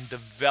private and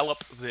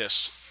develop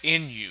this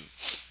in you.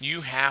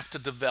 You have to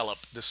develop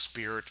the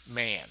spirit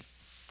man.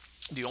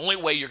 The only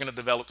way you're going to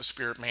develop the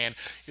spirit man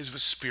is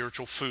with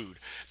spiritual food.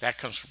 That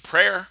comes from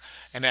prayer,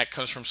 and that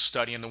comes from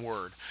studying the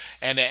Word.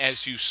 And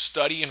as you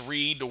study and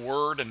read the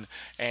Word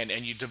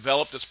and you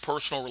develop this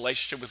personal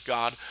relationship with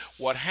God,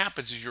 what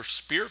happens is your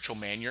spiritual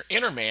man, your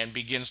inner man,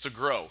 begins to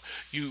grow.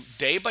 You,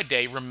 day by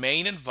day,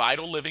 remain in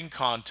vital living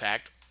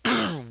contact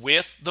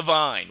with the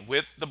vine,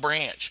 with the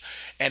branch.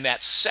 And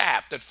that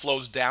sap that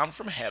flows down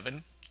from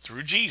heaven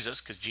through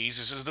Jesus, because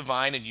Jesus is the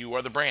vine and you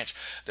are the branch.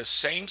 The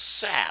same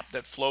sap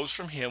that flows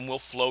from him will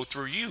flow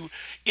through you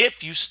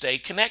if you stay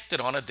connected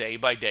on a day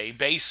by day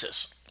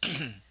basis.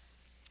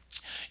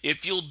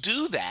 If you'll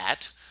do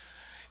that,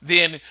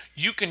 then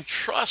you can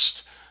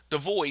trust the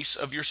voice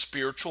of your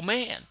spiritual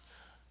man.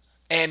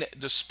 And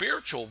the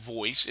spiritual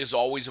voice is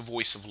always a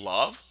voice of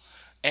love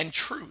and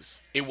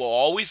truth. It will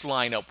always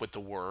line up with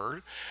the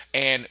word.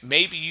 And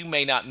maybe you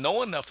may not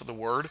know enough of the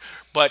word,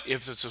 but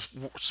if it's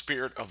a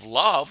spirit of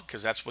love,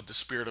 because that's what the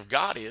spirit of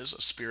God is,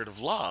 a spirit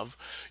of love,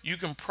 you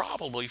can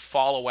probably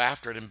follow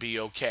after it and be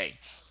okay.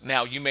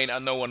 Now, you may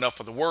not know enough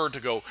of the word to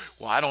go,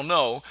 well, I don't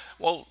know.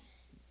 Well,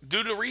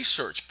 do the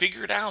research,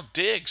 figure it out,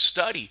 dig,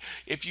 study.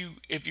 If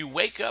you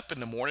wake up in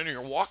the morning or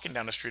you're walking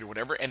down the street or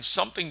whatever and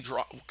something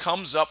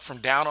comes up from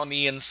down on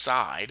the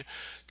inside,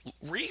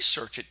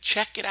 research it,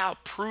 check it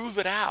out, prove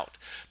it out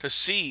to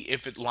see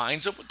if it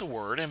lines up with the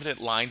word and if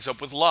it lines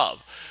up with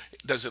love.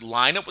 Does it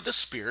line up with the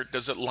spirit?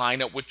 Does it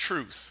line up with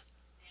truth?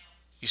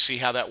 You see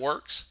how that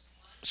works?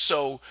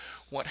 So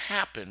what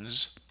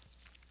happens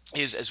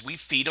is, as we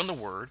feed on the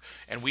word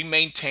and we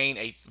maintain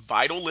a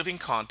vital living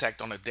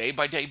contact on a day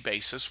by day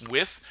basis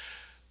with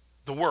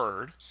the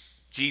word,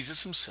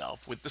 Jesus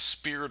himself, with the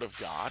spirit of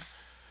God,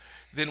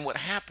 then what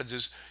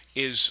happens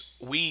is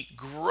we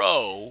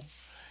grow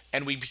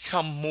and we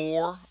become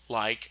more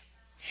like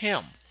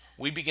him.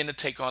 We begin to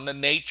take on the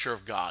nature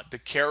of God, the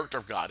character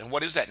of God. And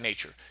what is that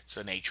nature? It's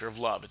the nature of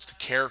love. It's the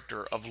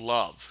character of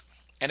love.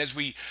 And as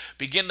we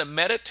begin to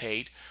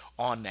meditate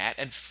on that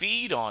and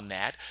feed on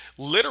that,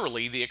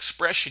 literally the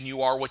expression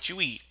 "you are what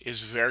you eat"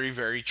 is very,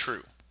 very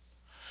true.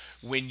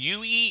 When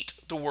you eat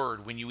the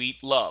word, when you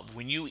eat love,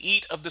 when you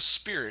eat of the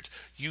spirit,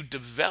 you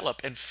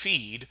develop and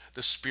feed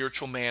the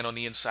spiritual man on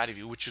the inside of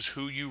you, which is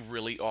who you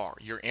really are,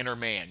 your inner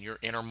man, your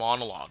inner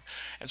monologue.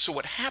 And so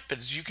what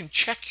happens, you can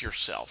check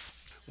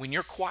yourself when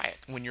you're quiet,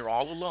 when you're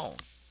all alone.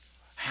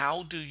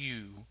 How do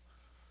you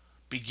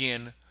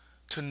begin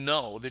to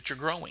know that you're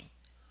growing?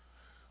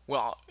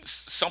 Well,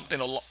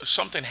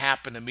 something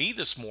happened to me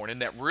this morning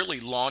that really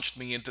launched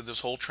me into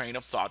this whole train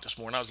of thought this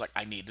morning. I was like,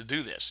 I need to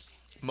do this.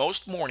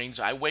 Most mornings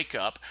I wake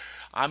up,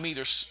 I'm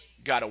either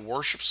got a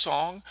worship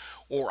song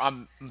or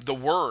I'm the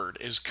word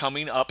is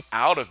coming up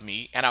out of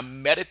me and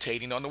I'm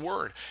meditating on the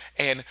word.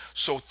 And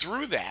so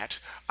through that,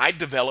 I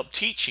develop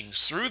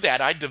teachings. Through that,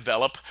 I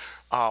develop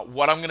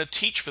what I'm going to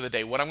teach for the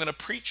day, what I'm going to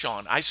preach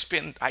on. I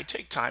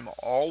take time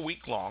all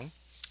week long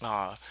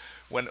uh,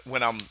 when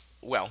I'm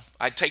well,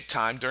 I take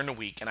time during the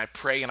week and I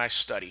pray and I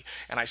study.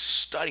 And I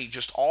study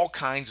just all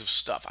kinds of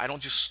stuff. I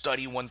don't just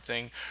study one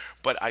thing,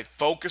 but I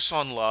focus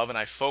on love and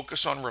I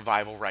focus on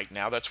revival right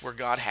now. That's where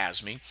God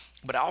has me.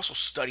 But I also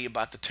study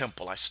about the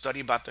temple. I study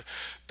about I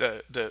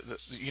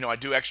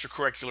do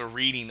extracurricular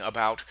reading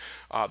about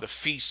the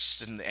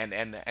feasts and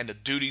the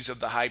duties of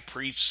the high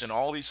priests and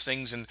all these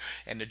things and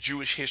the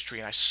Jewish history.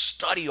 And I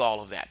study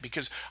all of that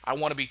because I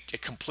want to be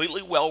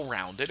completely well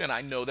rounded. And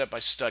I know that by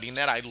studying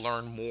that, I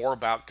learn more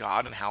about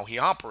God and how he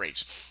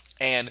operates.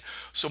 And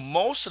so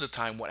most of the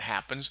time, what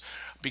happens,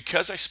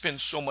 because I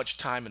spend so much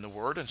time in the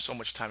Word and so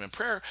much time in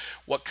prayer,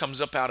 what comes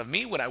up out of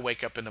me when I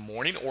wake up in the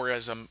morning or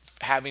as I'm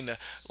having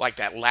like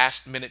that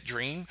last minute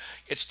dream,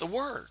 it's the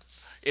Word.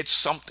 It's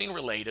something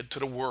related to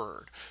the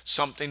Word.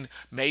 Something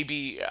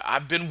maybe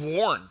I've been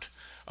warned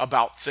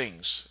about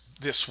things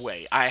this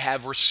way. I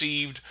have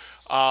received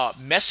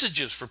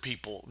messages for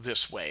people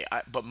this way.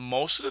 But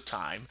most of the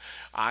time,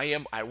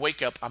 I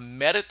wake up, I'm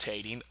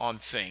meditating on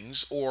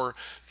things, or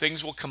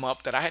things will come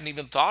up that I hadn't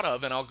even thought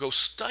of, and I'll go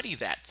study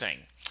that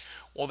thing.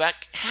 Well,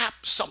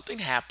 something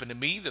happened to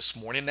me this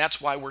morning. That's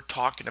why we're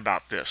talking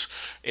about this.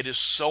 It is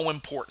so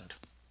important.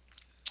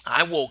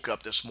 I woke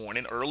up this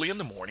morning, early in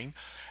the morning,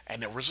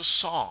 and there was a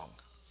song,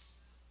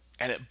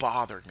 and it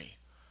bothered me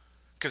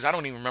because I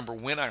don't even remember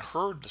when I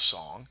heard the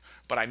song,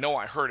 but I know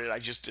I heard it. I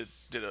just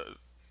did a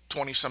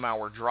 20 some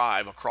hour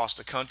drive across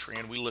the country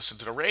and we listened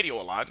to the radio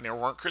a lot and there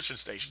weren't Christian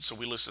stations, so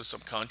we listened to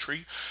some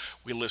country,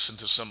 we listened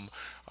to some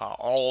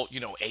all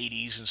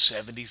 80s and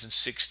 70s and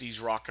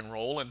 60s rock and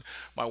roll, and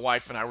my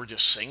wife and I were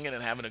just singing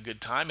and having a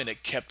good time, and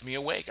it kept me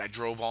awake. I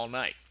drove all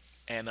night,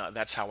 and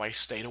that's how I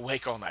stayed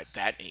awake all night,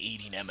 that and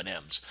eating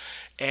M&Ms.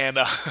 And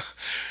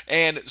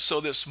and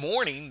so this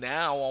morning,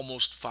 now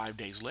almost 5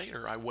 days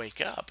later, I wake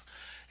up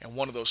and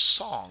one of those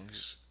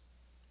songs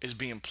is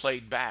being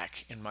played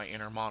back in my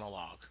inner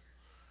monologue,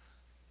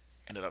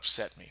 and it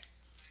upset me.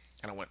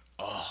 And I went,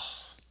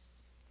 oh.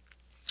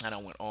 And I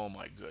went, oh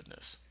my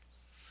goodness.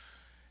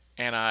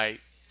 And I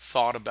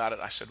thought about it.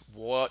 I said,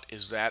 what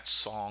is that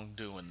song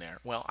doing there?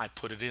 Well, I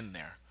put it in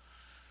there.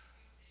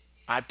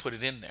 I put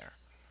it in there.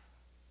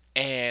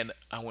 And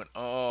I went,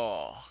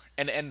 oh.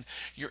 And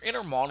your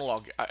inner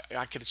monologue,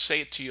 I could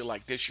say it to you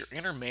like this. Your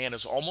inner man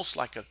is almost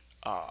like a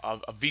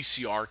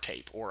VCR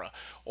tape or a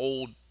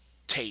old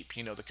tape,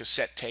 the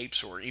cassette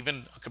tapes, or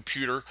even a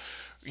computer.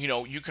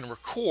 You can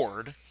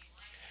record.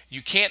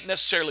 You can't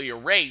necessarily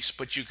erase,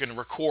 but you can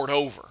record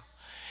over.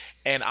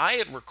 And I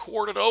had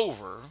recorded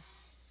over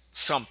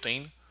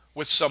something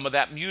with some of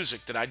that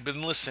music that I'd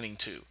been listening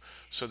to.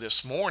 So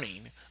this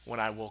morning, when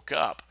I woke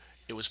up,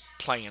 it was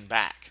playing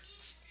back.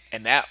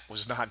 And that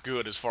was not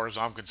good as far as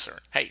I'm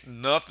concerned. Hey,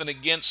 nothing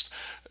against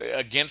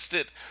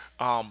it,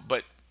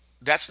 but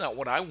that's not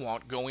what I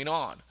want going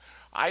on.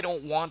 I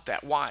don't want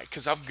that. Why?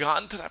 Because I've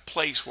gotten to that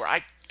place where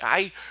I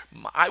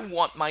I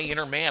want my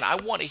inner man. I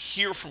want to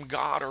hear from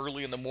God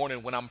early in the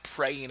morning when I'm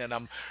praying and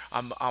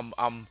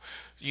I'm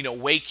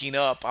waking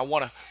up. I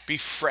want to be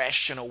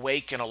fresh and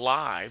awake and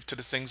alive to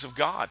the things of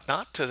God,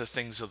 not to the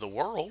things of the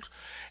world.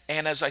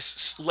 And as I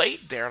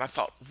laid there and I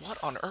thought,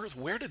 what on earth?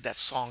 Where did that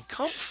song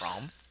come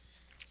from?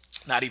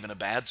 Not even a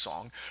bad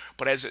song,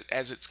 but as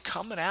it's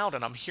coming out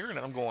and I'm hearing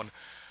it, I'm going,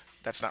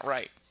 that's not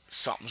right.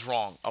 Something's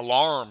wrong.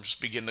 Alarms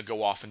begin to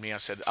go off in me. I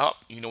said, "Oh,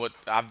 you know what?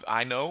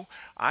 I know.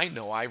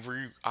 I've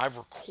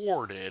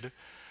recorded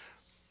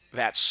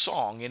that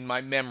song in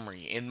my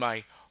memory, in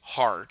my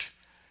heart,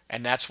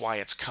 and that's why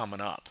it's coming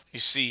up."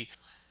 You see,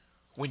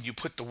 when you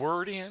put the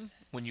word in,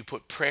 when you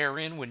put prayer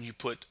in, when you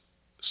put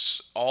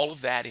all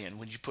of that in,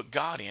 when you put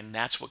God in,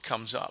 that's what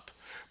comes up.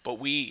 But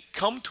we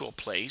come to a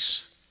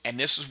place, and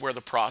this is where the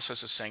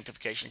process of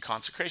sanctification and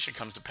consecration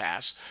comes to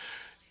pass,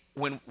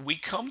 when we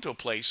come to a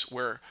place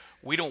where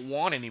we don't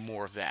want any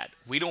more of that.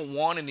 We don't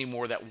want any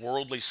more of that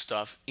worldly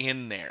stuff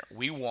in there.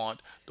 We want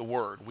the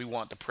Word. We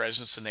want the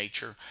presence of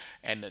nature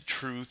and the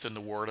truth and the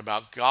Word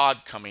about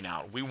God coming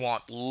out. We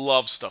want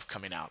love stuff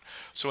coming out.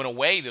 So, in a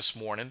way, this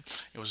morning,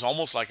 it was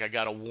almost like I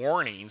got a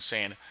warning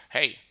saying,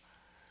 hey,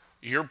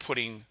 you're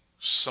putting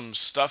some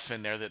stuff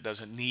in there that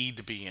doesn't need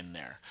to be in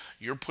there.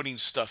 You're putting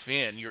stuff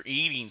in, you're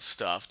eating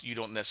stuff you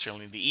don't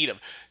necessarily need to eat of.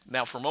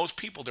 Now, for most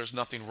people, there's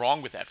nothing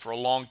wrong with that. For a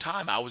long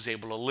time, I was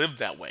able to live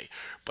that way.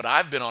 But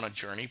I've been on a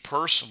journey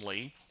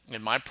personally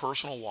in my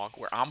personal walk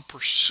where I'm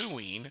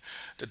pursuing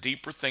the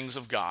deeper things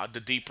of God,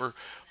 the deeper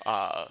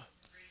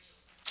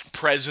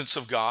presence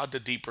of God, the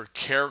deeper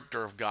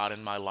character of God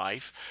in my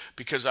life,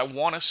 because I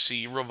want to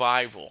see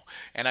revival.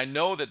 And I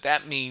know that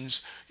that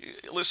means,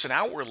 listen,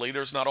 outwardly,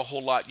 there's not a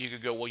whole lot you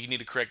could go, well, you need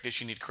to correct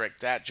this, you need to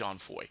correct that, John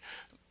Foy.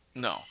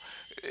 No,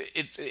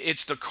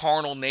 it's the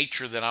carnal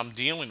nature that I'm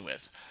dealing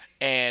with.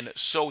 And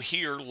so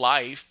here,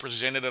 life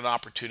presented an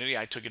opportunity.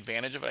 I took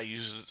advantage of it. I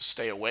used it to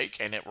stay awake,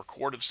 and it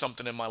recorded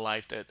something in my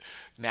life that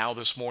now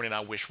this morning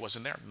I wish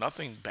wasn't there.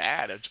 Nothing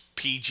bad. It's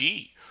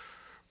PG.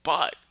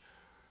 But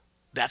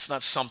that's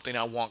not something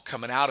I want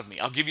coming out of me.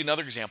 I'll give you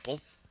another example.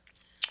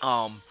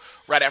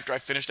 Right after I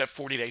finished that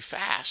 40-day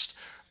fast,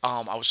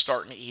 I was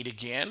starting to eat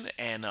again,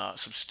 and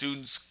some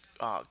students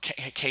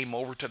came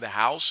over to the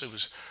house. It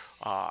was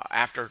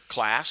after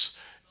class,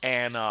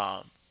 and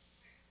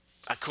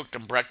I cooked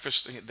them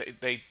breakfast.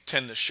 They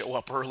tend to show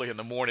up early in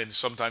the morning,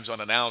 sometimes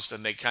unannounced,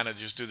 and they kind of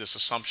just do this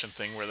assumption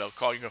thing where they'll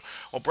call you, and go,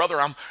 "Well, brother,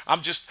 I'm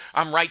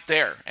right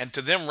there," and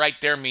to them, right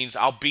there means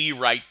I'll be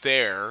right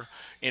there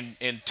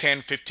in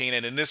 10, 15,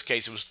 and in this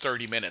case, it was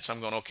 30 minutes.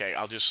 I'm going, okay,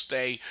 I'll just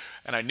stay,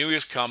 and I knew he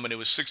was coming. It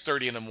was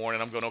 6:30 in the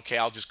morning. I'm going, okay,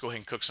 I'll just go ahead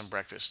and cook some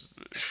breakfast.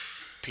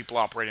 People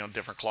operating on a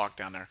different clock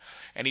down there,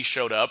 and he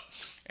showed up,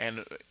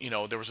 and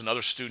there was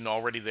another student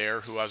already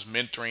there who I was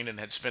mentoring and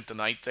had spent the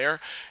night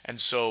there.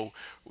 And so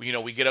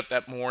we get up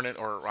that morning,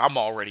 or I'm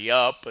already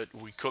up, but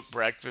we cook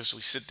breakfast,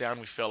 we sit down,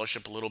 we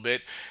fellowship a little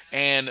bit,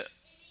 and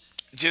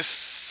just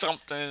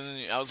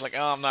something, I was like,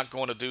 oh, I'm not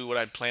going to do what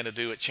I'd planned to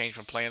do. It changed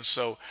my plans.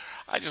 So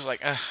I just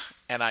like,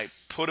 and I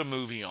put a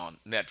movie on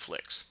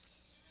Netflix,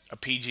 a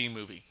PG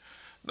movie.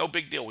 No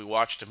big deal. We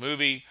watched a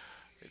movie.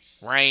 It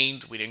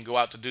rained. We didn't go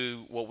out to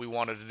do what we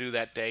wanted to do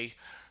that day.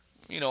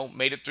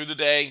 Made it through the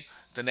day.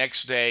 The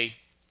next day,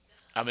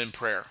 I'm in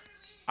prayer.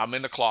 I'm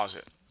in the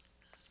closet.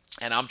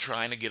 And I'm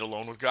trying to get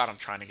alone with God. I'm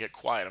trying to get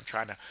quiet. I'm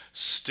trying to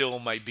still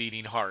my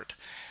beating heart.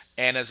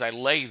 And as I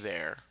lay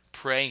there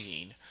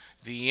praying,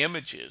 the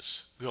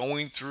images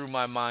going through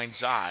my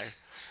mind's eye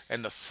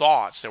and the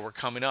thoughts that were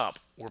coming up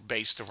were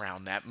based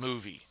around that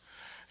movie.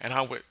 And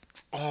I went,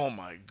 oh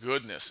my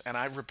goodness. And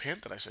I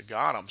repented. I said,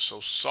 God, I'm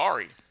so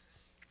sorry.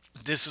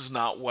 This is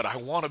not what I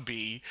want to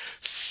be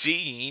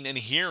seeing and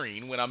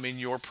hearing when I'm in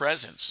your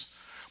presence.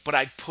 But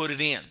I'd put it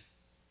in.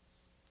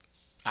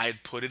 I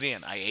had put it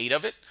in. I ate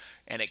of it,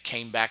 and it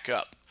came back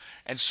up.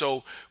 And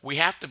so we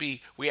have to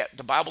be,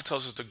 the Bible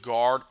tells us to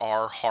guard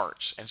our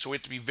hearts. And so we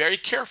have to be very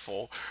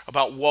careful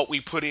about what we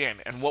put in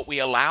and what we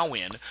allow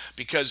in,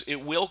 because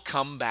it will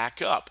come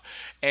back up.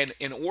 And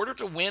in order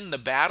to win the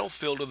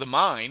battlefield of the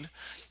mind,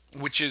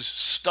 which is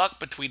stuck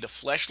between the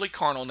fleshly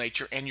carnal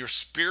nature and your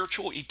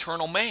spiritual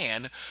eternal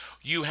man,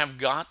 you have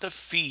got to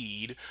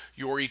feed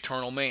your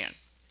eternal man.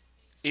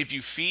 If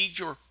you feed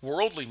your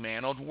worldly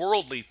man on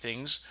worldly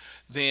things,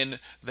 then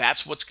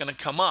that's what's going to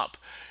come up.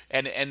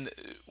 And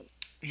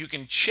you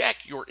can check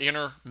your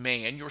inner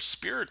man, your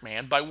spirit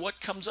man, by what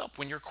comes up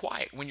when you're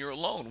quiet, when you're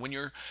alone, when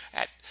you're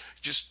at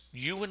just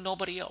you and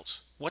nobody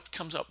else. What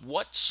comes up?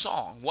 What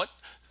song? What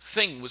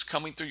thing was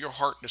coming through your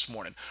heart this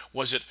morning?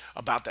 Was it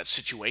about that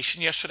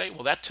situation yesterday?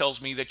 Well, that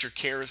tells me that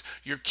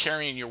you're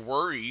carrying your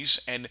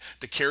worries and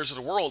the cares of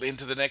the world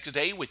into the next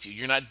day with you.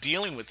 You're not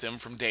dealing with them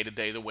from day to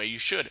day the way you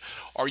should.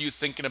 Are you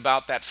thinking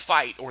about that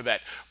fight or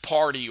that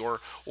party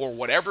or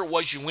whatever it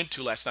was you went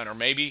to last night? Or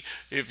maybe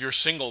if you're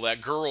single,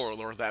 that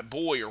girl or that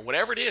boy or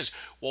whatever it is.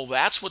 Well,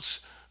 that's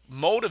what's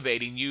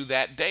motivating you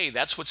that day.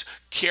 That's what's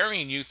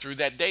carrying you through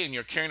that day, and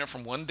you're carrying it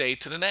from one day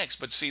to the next.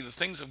 But see, the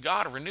things of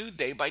God are renewed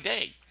day by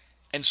day.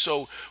 And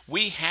so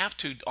we have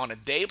to, on a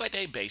day by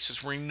day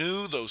basis,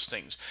 renew those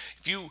things.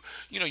 If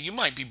you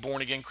might be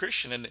born again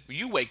Christian, and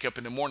you wake up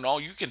in the morning,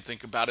 all you can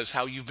think about is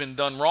how you've been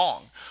done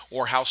wrong,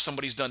 or how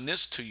somebody's done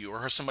this to you, or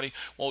how somebody,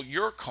 well,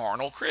 you're a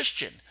carnal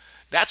Christian.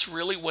 That's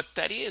really what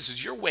that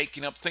is you're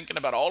waking up thinking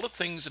about all the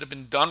things that have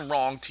been done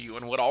wrong to you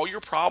and what all your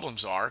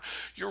problems are.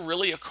 You're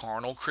really a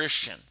carnal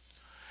Christian.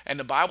 And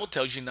the Bible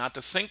tells you not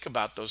to think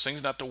about those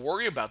things, not to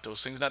worry about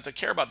those things, not to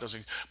care about those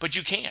things. But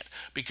you can't,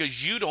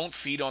 because you don't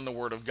feed on the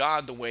Word of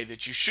God the way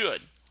that you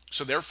should.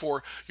 So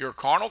therefore, you're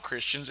carnal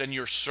Christians, and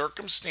your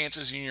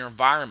circumstances and your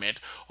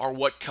environment are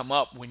what come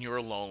up when you're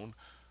alone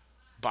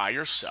by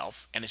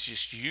yourself, and it's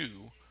just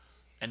you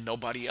and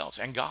nobody else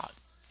and God.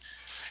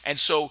 And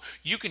so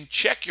you can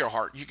check your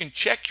heart. You can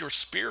check your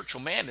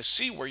spiritual man to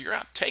see where you're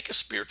at. Take a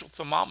spiritual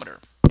thermometer.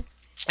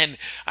 And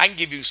I can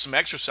give you some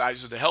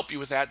exercises to help you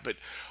with that, but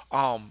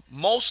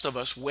most of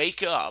us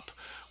wake up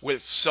with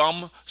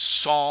some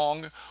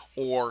song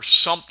or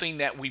something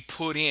that we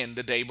put in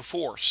the day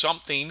before,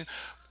 something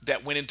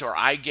that went into our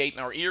eye gate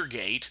and our ear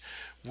gate,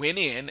 went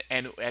in,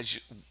 and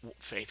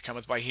faith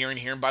cometh by hearing,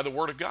 hearing by the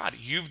word of God.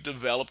 You've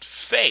developed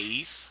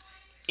faith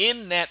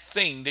in that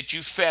thing that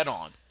you fed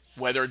on.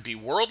 Whether it be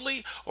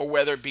worldly or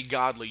whether it be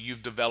godly,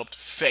 you've developed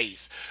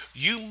faith.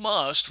 You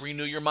must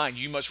renew your mind.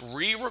 You must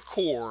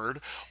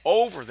re-record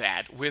over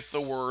that with the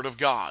Word of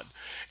God.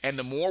 And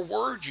the more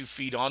words you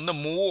feed on, the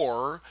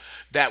more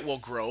that will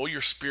grow.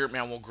 Your spirit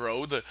man will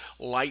grow. The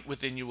light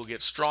within you will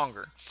get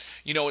stronger.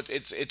 You know,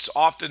 it's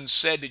often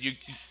said that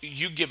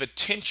you give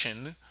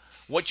attention.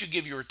 What you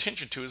give your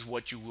attention to is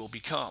what you will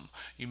become.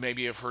 You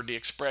maybe have heard the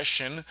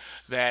expression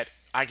that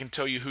I can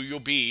tell you who you'll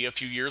be a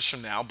few years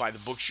from now by the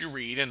books you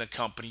read and the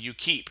company you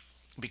keep.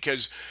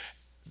 Because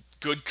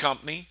good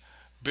company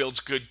builds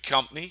good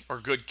company, or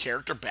good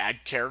character.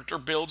 Bad character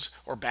builds,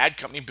 or bad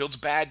company builds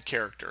bad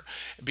character.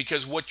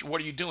 Because what are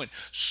you doing?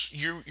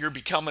 You're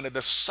becoming a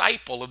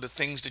disciple of the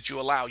things that you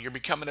allow. You're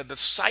becoming a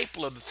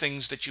disciple of the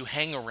things that you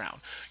hang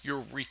around.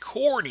 You're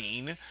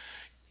recording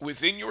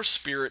within your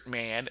spirit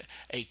man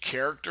a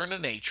character and a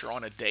nature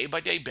on a day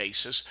by day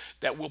basis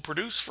that will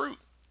produce fruit.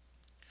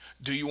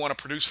 Do you want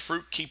to produce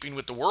fruit keeping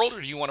with the world,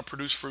 or do you want to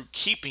produce fruit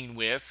keeping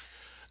with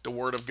the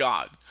Word of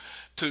God?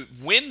 To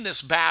win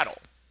this battle,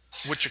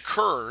 which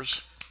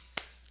occurs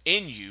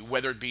in you,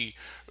 whether it be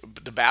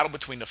the battle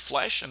between the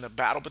flesh and the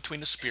battle between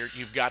the spirit,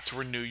 you've got to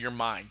renew your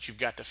mind. You've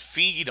got to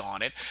feed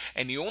on it.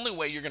 And the only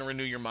way you're going to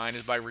renew your mind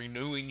is by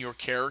renewing your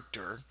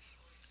character,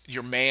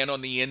 your man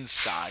on the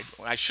inside.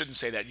 I shouldn't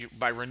say that.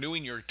 By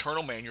renewing your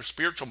eternal man, your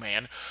spiritual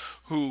man,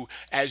 who,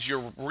 as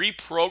you're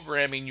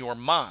reprogramming your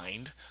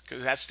mind,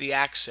 because that's the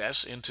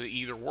access into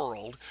either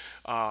world,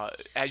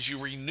 as you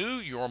renew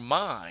your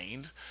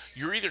mind,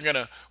 you're either going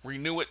to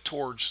renew it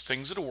towards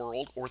things of the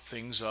world or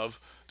things of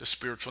the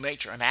spiritual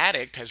nature. An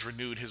addict has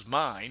renewed his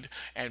mind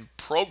and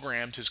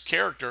programmed his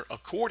character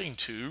according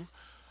to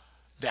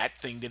that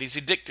thing that he's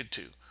addicted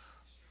to.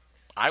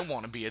 I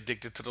want to be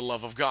addicted to the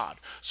love of God.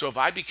 So if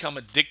I become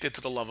addicted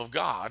to the love of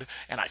God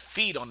and I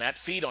feed on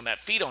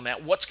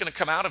that, what's going to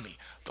come out of me?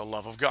 The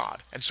love of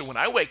God. And so when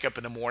I wake up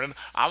in the morning,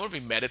 I'm going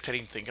to be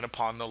meditating, thinking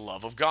upon the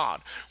love of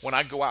God. When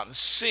I go out and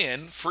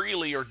sin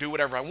freely or do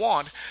whatever I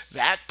want,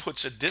 that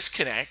puts a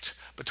disconnect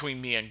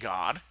between me and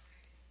God,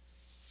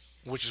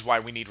 which is why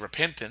we need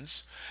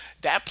repentance.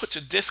 That puts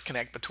a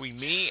disconnect between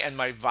me and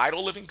my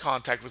vital living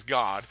contact with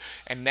God,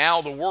 and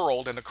now the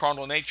world and the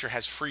carnal nature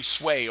has free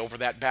sway over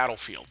that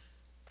battlefield.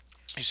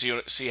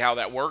 You see how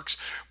that works?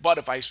 But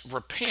if I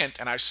repent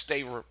and I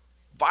stay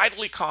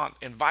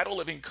in vital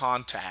living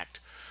contact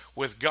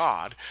with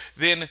God,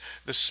 then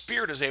the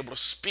Spirit is able to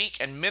speak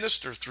and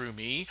minister through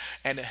me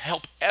and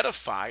help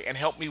edify and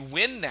help me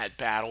win that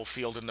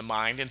battlefield in the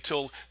mind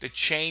until the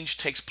change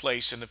takes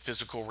place in the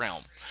physical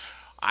realm.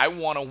 I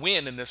want to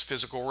win in this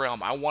physical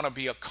realm. I want to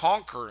be a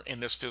conqueror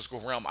in this physical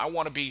realm. I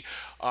want to be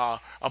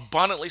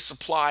abundantly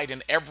supplied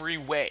in every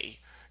way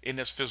in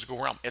this physical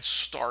realm. It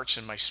starts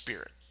in my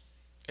spirit.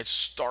 It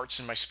starts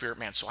in my spirit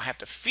man. So I have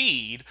to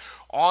feed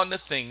on the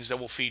things that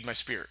will feed my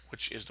spirit,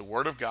 which is the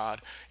Word of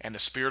God and the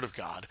Spirit of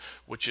God,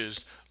 which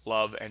is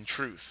love and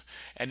truth.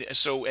 And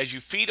so as you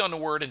feed on the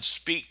Word and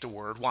speak the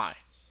Word, why?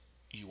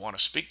 You want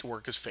to speak the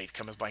Word because faith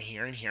cometh by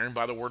hearing, hearing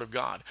by the Word of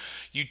God.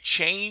 You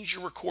change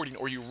your recording,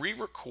 or you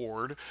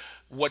re-record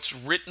what's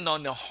written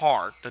on the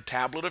heart, the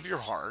tablet of your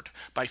heart,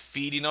 by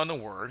feeding on the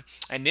Word.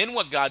 And then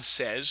what God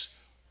says,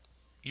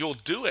 you'll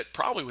do it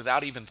probably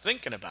without even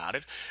thinking about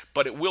it,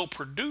 but it will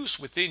produce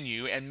within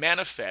you and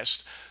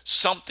manifest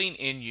something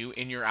in you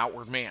in your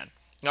outward man.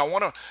 Now, I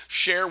want to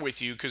share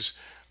with you, because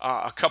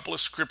a couple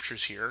of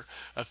scriptures here.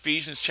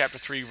 Ephesians chapter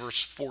 3,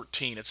 verse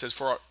 14. It says,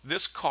 "For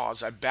this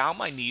cause I bow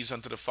my knees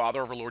unto the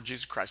Father of our Lord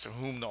Jesus Christ, of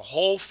whom the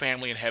whole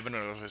family in heaven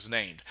and earth is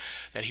named,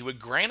 that he would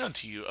grant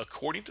unto you,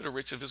 according to the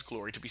riches of his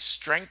glory, to be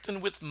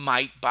strengthened with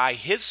might by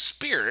his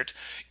Spirit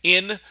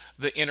in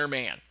the inner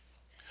man."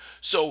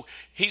 So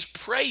he's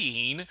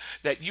praying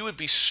that you would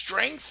be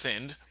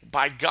strengthened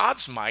by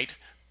God's might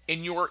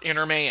in your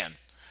inner man.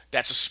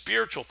 That's a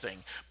spiritual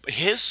thing. But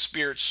his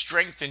Spirit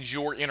strengthens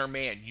your inner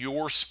man,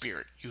 your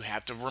spirit. You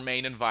have to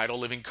remain in vital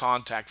living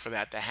contact for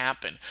that to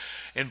happen.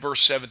 In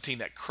verse 17,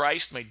 that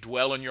Christ may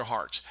dwell in your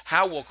hearts.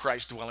 How will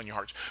Christ dwell in your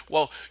hearts?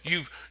 Well,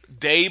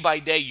 day by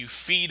day, you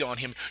feed on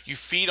him. You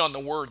feed on the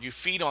word. You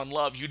feed on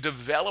love. You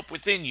develop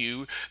within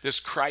you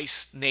this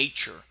Christ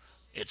nature.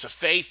 It's a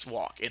faith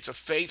walk. It's a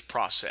faith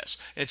process.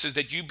 And it says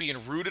that you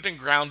being rooted and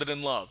grounded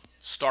in love.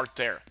 Start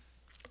there.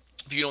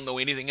 If you don't know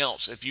anything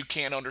else, if you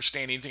can't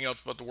understand anything else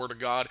about the Word of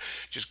God,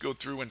 just go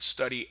through and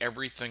study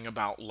everything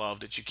about love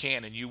that you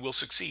can, and you will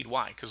succeed.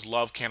 Why? Because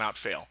love cannot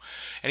fail.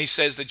 And he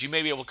says that you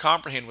may be able to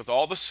comprehend with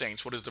all the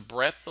saints what is the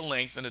breadth, the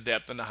length, and the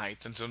depth, and the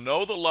height, and to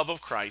know the love of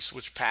Christ,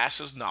 which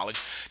passes knowledge,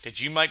 that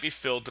you might be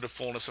filled to the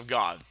fullness of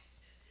God.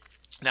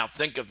 Now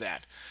think of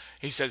that.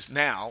 He says,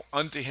 "Now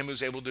unto him who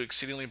is able to do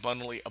exceedingly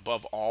abundantly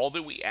above all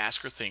that we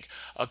ask or think,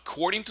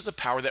 according to the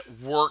power that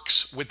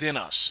works within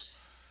us."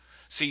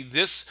 See,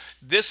 this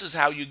is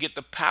how you get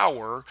the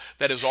power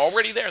that is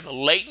already there, the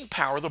latent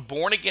power, the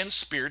born-again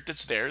spirit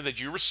that's there, that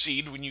you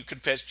received when you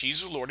confessed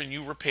Jesus Lord and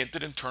you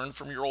repented and turned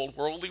from your old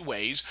worldly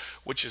ways,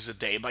 which is a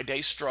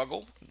day-by-day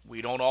struggle.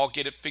 We don't all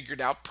get it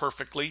figured out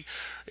perfectly.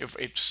 If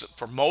it's,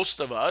 for most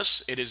of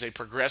us, it is a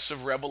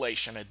progressive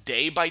revelation, a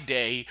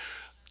day-by-day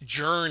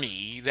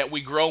journey that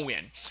we grow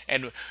in.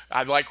 And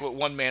I like what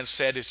one man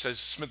said. It says,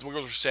 Smith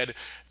Wigglesworth said,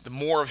 "The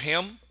more of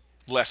him,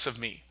 less of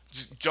me."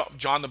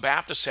 John the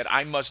Baptist said,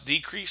 "I must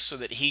decrease so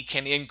that he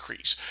can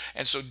increase."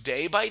 And so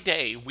day by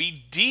day, we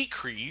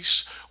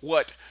decrease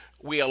what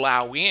we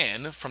allow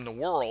in from the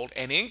world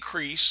and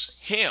increase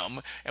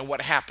him. And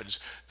what happens?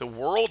 The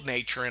world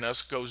nature in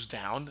us goes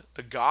down.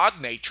 The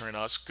God nature in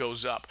us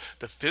goes up.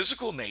 The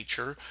physical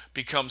nature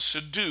becomes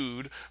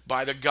subdued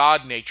by the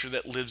God nature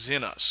that lives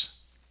in us.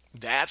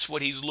 That's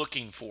what he's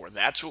looking for.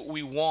 That's what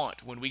we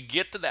want. When we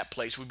get to that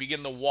place, we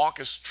begin to walk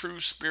as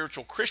true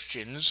spiritual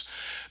Christians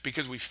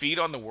because we feed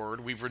on the Word,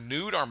 we've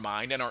renewed our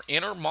mind, and our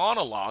inner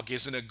monologue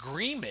is in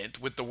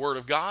agreement with the Word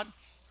of God.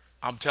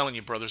 I'm telling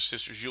you, brothers and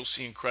sisters, you'll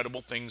see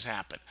incredible things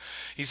happen.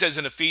 He says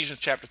in Ephesians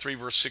chapter 3,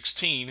 verse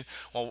 16,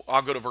 well,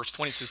 I'll go to verse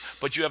 20, it says,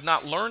 "But you have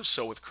not learned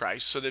so with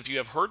Christ, so that if you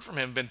have heard from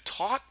him, been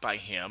taught by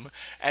him,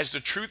 as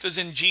the truth is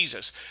in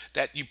Jesus,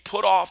 that you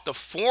put off the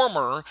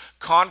former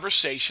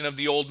conversation of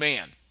the old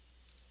man."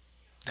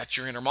 That's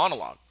your inner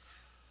monologue.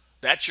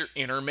 That's your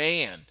inner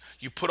man.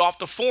 You put off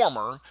the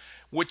former,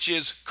 which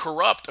is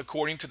corrupt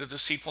according to the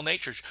deceitful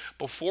natures.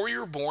 Before you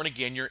were born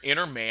again, your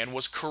inner man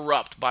was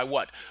corrupt by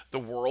what? The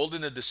world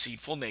and the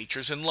deceitful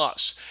natures and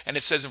lusts. And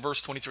it says in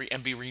verse 23,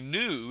 "And be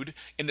renewed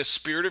in the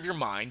spirit of your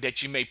mind,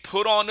 that you may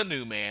put on the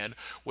new man,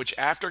 which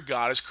after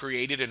God is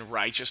created in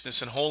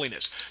righteousness and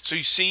holiness." So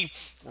you see,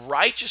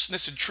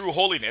 righteousness and true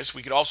holiness,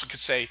 we could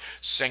say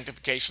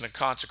sanctification and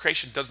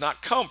consecration, does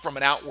not come from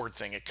an outward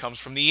thing. It comes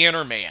from the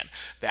inner man.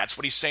 That's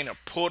what he's saying, to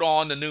put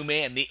on the new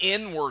man, the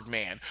inward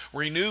man,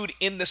 renewed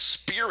in the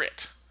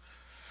spirit.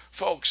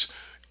 Folks,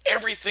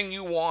 everything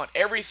you want,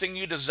 everything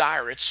you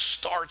desire, it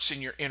starts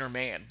in your inner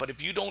man. But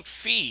if you don't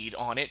feed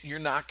on it, you're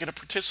not going to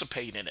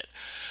participate in it.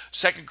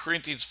 2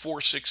 Corinthians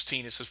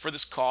 4:16, it says, "For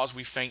this cause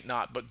we faint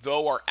not, but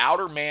though our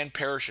outer man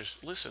perishes,"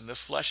 listen,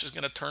 this flesh is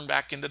going to turn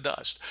back into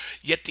dust,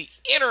 "yet the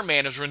inner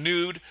man is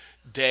renewed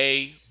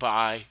day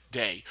by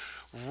day."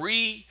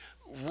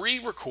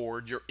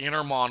 Re-record your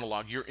inner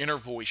monologue, your inner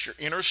voice, your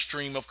inner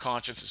stream of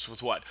consciousness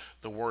with what?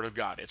 The Word of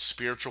God. It's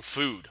spiritual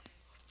food.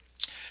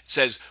 It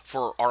says,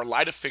 "For our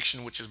light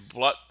affliction, which is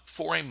but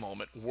for a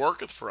moment,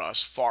 worketh for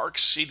us far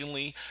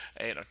exceedingly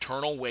an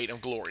eternal weight of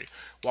glory,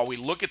 while we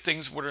look at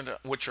things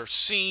which are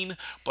seen,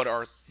 but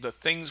are the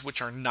things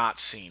which are not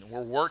seen." We're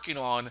working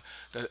on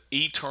the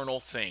eternal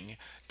thing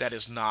that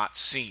is not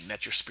seen.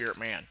 That's your spirit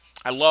man.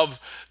 I love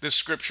this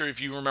scripture. If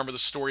you remember the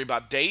story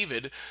about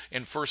David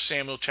in 1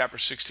 Samuel chapter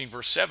 16,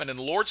 verse 7, "And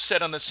the Lord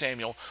said unto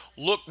Samuel,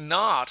 Look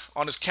not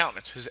on his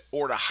countenance,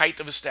 or the height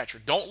of his stature."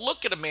 Don't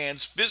look at a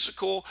man's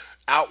physical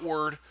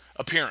outward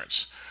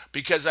appearance,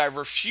 because I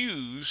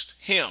refused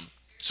him.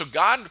 So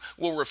God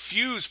will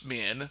refuse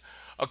men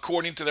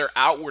according to their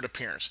outward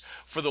appearance.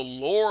 "For the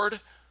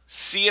Lord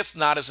seeth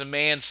not as a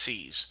man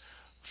sees.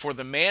 For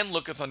the man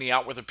looketh on the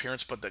outward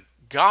appearance, but the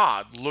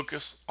God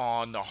looketh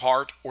on the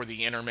heart," or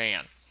the inner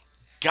man.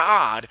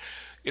 God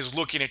is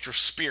looking at your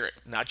spirit,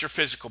 not your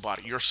physical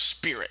body, your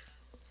spirit.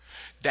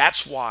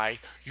 That's why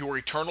your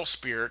eternal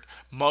spirit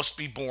must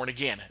be born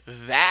again.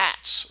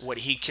 That's what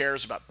he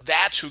cares about.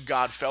 That's who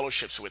God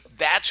fellowships with.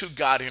 That's who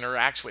God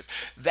interacts with.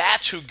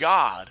 That's who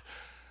God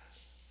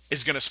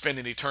is going to spend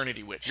an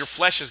eternity with. Your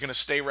flesh is going to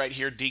stay right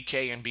here,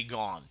 decay, and be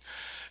gone.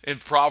 In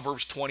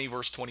Proverbs 20,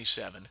 verse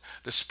 27,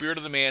 the spirit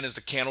of the man is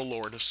the candle,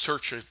 Lord,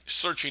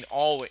 searching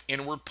all the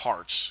inward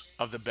parts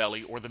of the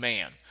belly or the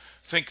man.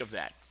 Think of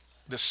that.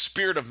 The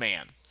spirit of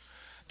man.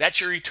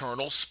 That's your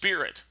eternal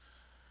spirit.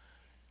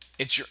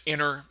 It's your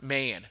inner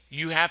man.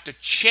 You have to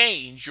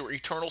change your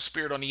eternal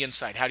spirit on the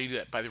inside. How do you do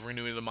that? By the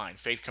renewing of the mind.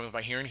 Faith comes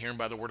by hearing, hearing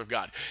by the word of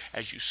God.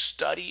 As you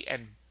study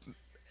and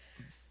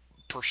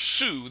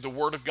pursue the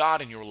Word of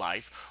God in your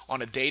life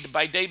on a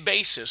day-by-day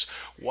basis,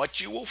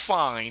 what you will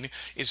find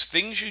is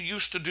things you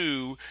used to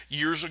do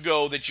years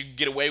ago that you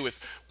get away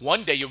with.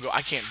 One day you'll go,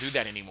 I can't do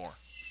that anymore.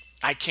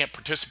 I can't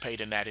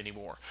participate in that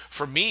anymore.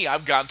 For me,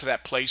 I've gotten to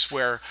that place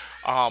where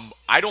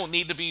I don't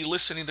need to be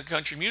listening to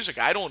country music.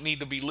 I don't need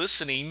to be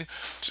listening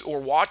to,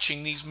 or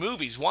watching these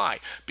movies. Why?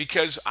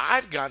 Because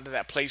I've gotten to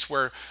that place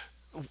where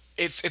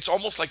it's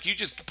almost like you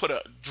just put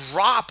a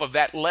drop of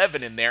that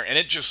leaven in there and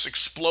it just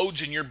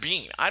explodes in your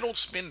being. I don't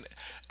spend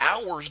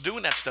hours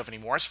doing that stuff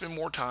anymore. I spend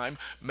more time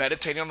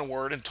meditating on the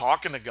Word and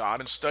talking to God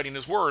and studying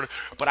His Word,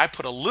 but I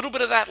put a little bit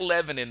of that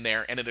leaven in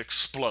there and it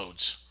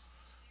explodes.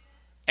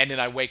 And then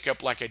I wake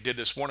up like I did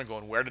this morning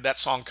going, where did that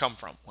song come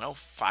from? Well,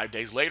 5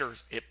 days later,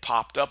 it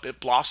popped up, it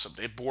blossomed,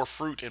 it bore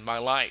fruit in my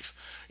life,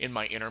 in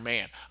my inner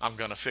man. I'm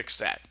going to fix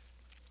that.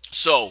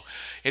 So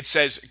it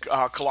says,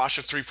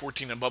 Colossians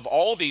 3:14, above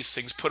all these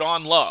things, put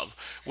on love,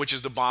 which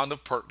is the bond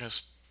of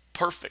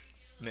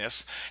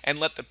perfectness, and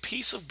let the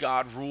peace of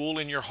God rule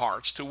in your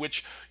hearts, to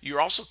which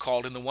you're also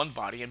called in the one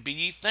body, and be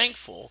ye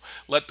thankful.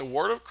 Let the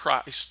word of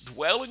Christ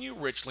dwell in you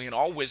richly in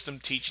all wisdom,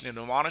 teaching and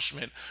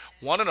admonishment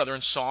one another in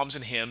psalms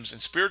and hymns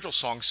and spiritual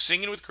songs,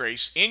 singing with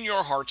grace in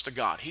your hearts to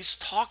God. He's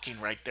talking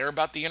right there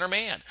about the inner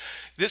man.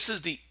 This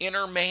is the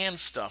inner man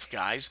stuff,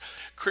 guys.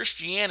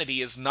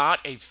 Christianity is not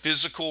a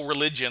physical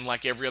religion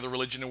like every other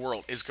religion in the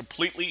world. It is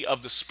completely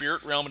of the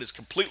spirit realm. It is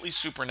completely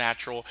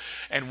supernatural.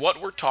 And what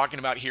we're talking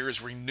about here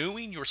is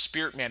renewing your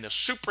spirit man, the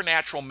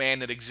supernatural man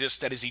that exists,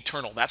 that is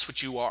eternal. That's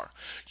what you are.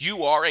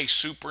 You are a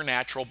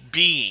supernatural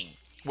being.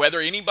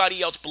 Whether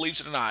anybody else believes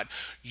it or not,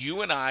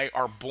 you and I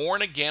are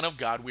born again of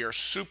God. We are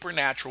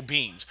supernatural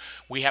beings.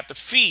 We have to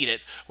feed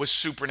it with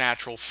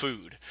supernatural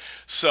food.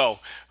 So,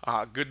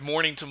 good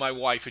morning to my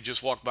wife who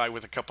just walked by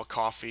with a cup of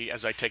coffee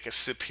as I take a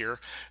sip here.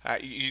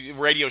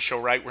 Radio show,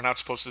 right? We're not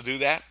supposed to do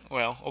that?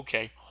 Well,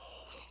 okay.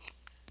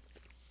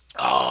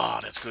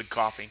 Ah, that's good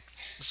coffee.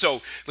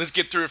 So, let's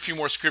get through a few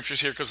more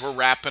scriptures here because we're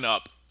wrapping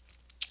up.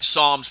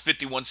 Psalms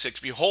 51:6.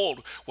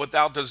 Behold, what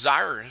thou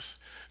desirest,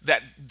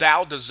 that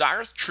thou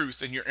desirest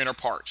truth in your inner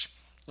parts.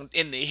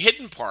 In the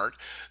hidden part,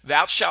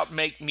 thou shalt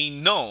make me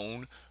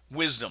known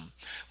wisdom.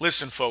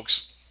 Listen,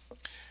 folks,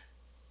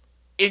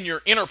 in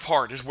your inner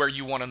part is where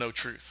you want to know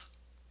truth.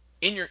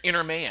 In your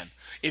inner man.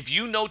 If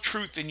you know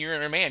truth in your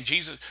inner man,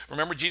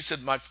 remember Jesus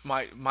said,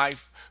 my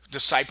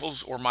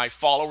disciples or my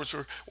followers,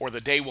 or the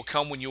day will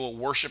come when you will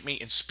worship me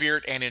in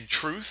spirit and in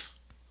truth.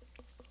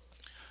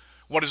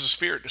 What is the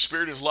spirit? The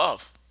spirit is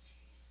love.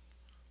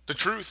 The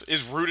truth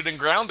is rooted and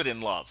grounded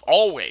in love,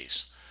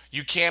 always.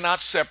 You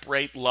cannot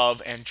separate love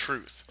and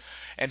truth.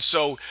 And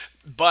so,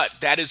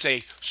 but that is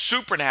a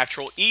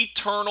supernatural,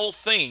 eternal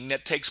thing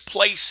that takes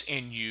place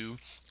in you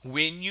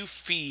when you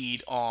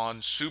feed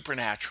on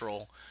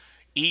supernatural,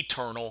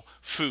 eternal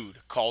food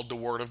called the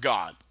Word of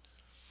God.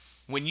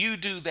 When you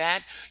do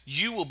that,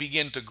 you will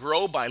begin to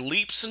grow by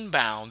leaps and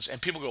bounds,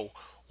 and people go,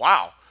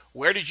 wow,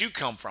 where did you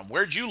come from?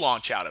 Where did you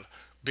launch out of?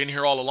 Been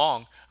here all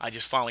along. I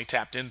just finally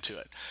tapped into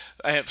it.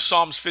 I have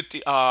Psalms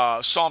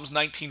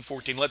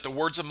 19:14. Let the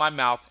words of my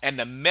mouth and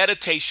the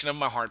meditation of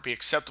my heart be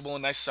acceptable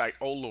in thy sight,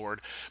 O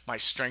Lord, my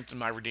strength and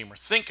my redeemer.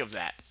 Think of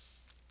that.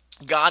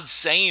 God's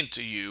saying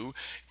to you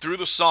through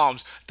the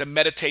Psalms, the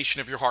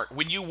meditation of your heart.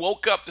 When you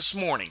woke up this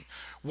morning,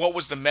 what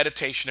was the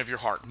meditation of your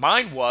heart?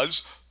 Mine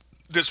was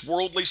this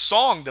worldly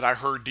song that I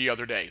heard the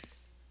other day.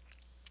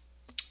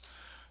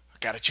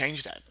 I've got to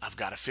change that. I've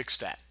got to fix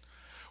that.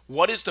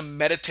 What is the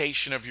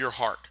meditation of your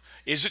heart?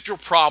 Is it your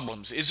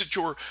problems? Is it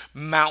your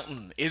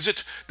mountain? Is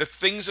it the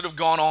things that have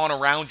gone on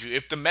around you?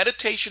 If the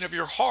meditation of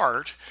your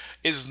heart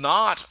is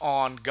not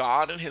on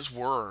God and His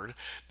Word,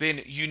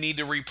 then you need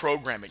to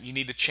reprogram it. You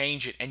need to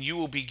change it. And you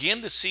will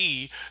begin to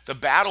see the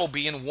battle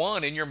being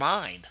won in your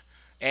mind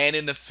and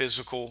in the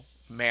physical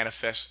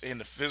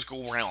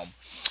realm.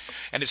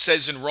 And it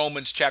says in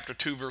Romans chapter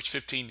 2 verse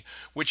 15,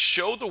 which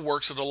show the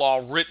works of the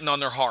law written on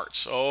their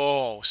hearts.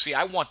 Oh, see,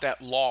 I want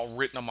that law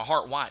written on my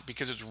heart. Why?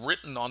 Because it's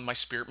written on my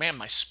spirit man.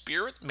 My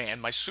spirit man,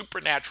 my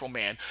supernatural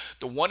man,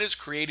 the one is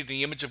created in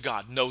the image of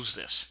God, knows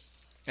this.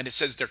 And it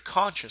says their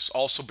conscience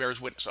also bears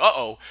witness.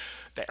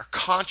 They are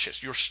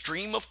conscious. Your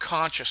stream of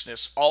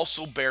consciousness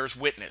also bears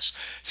witness.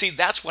 See,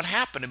 that's what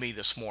happened to me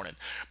this morning.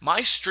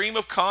 My stream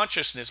of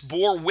consciousness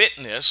bore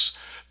witness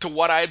to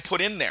what I had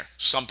put in there.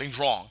 Something's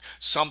wrong.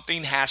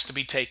 Something has to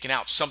be taken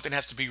out. Something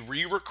has to be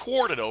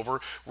re-recorded over,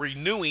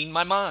 renewing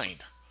my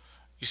mind.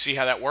 You see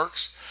how that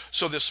works?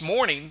 So this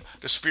morning,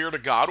 the Spirit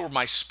of God, or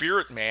my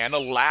spirit man,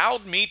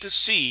 allowed me to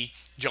see,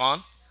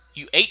 John,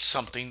 you ate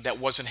something that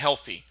wasn't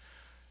healthy.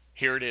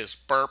 Here it is,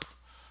 burp,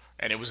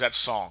 and it was that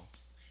song.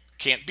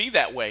 Can't be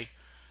that way.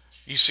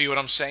 You see what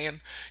I'm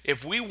saying?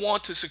 If we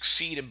want to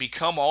succeed and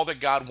become all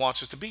that God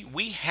wants us to be,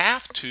 we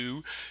have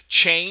to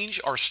change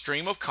our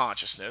stream of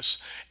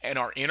consciousness and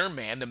our inner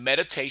man, the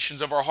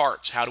meditations of our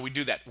hearts. How do we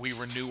do that? We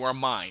renew our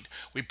mind.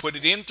 We put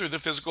it in through the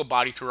physical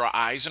body, through our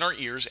eyes and our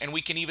ears, and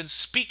we can even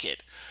speak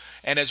it.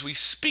 And as we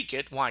speak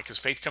it, why? Because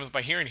faith comes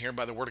by hearing, hearing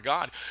by the word of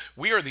God.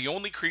 We are the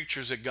only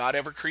creatures that God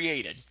ever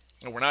created.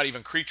 And we're not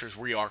even creatures,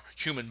 we are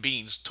human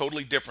beings,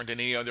 totally different than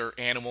any other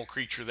animal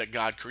creature that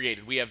God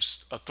created. We have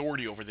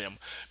authority over them.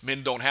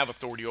 Men don't have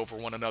authority over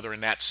one another in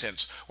that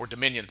sense, or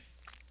dominion.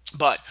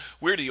 But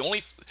we're the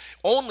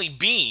only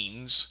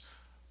beings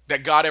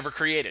that God ever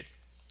created.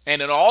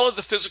 And in all of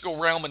the physical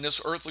realm and this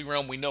earthly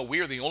realm, we know we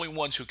are the only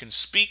ones who can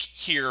speak,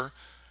 hear,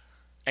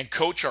 and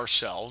coach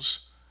ourselves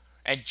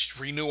and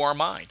renew our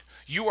mind.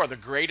 You are the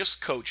greatest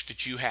coach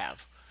that you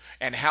have.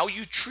 And how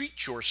you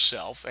treat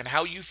yourself and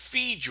how you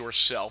feed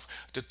yourself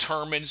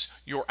determines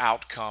your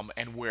outcome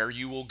and where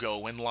you will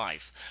go in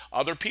life.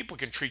 Other people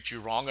can treat you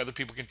wrong, other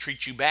people can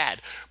treat you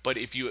bad, but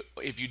if you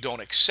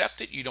don't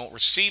accept it, you don't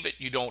receive it,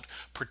 you don't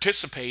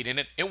participate in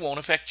it, it won't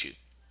affect you.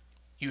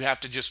 You have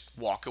to just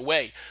walk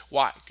away.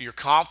 Why? Your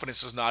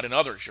confidence is not in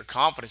others. Your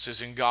confidence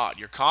is in God.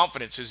 Your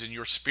confidence is in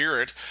your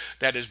spirit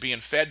that is being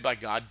fed by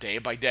God day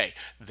by day.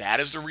 That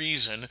is the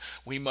reason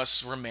we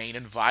must remain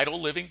in vital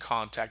living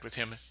contact with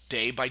Him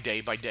day by day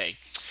by day.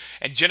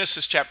 And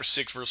Genesis chapter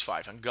 6 verse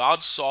 5, and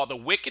God saw the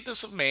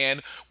wickedness of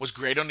man was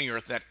great on the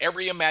earth, that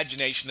every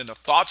imagination and the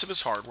thoughts of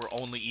his heart were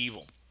only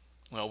evil.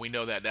 Well, we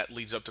know that. That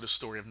leads up to the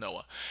story of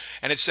Noah.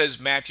 And it says,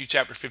 Matthew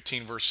chapter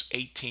 15, verse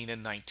 18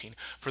 and 19,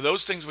 for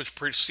those things which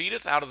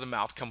proceedeth out of the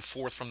mouth come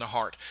forth from the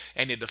heart,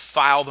 and they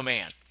defile the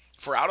man.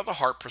 For out of the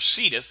heart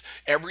proceedeth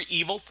every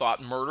evil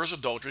thought, murders,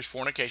 adulteries,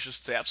 fornications,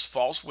 thefts,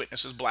 false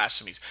witnesses,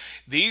 blasphemies.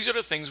 These are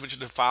the things which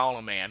defile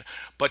a man,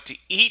 but to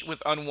eat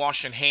with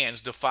unwashed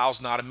hands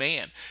defiles not a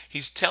man.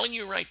 He's telling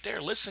you right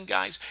there, listen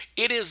guys,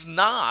 it is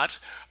not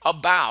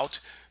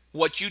about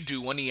what you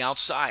do on the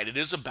outside. It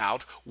is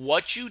about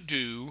what you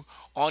do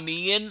on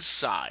the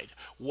inside.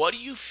 What do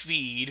you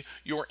feed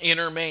your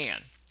inner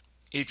man?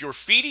 If you're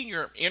feeding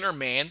your inner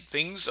man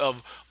things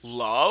of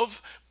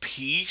love,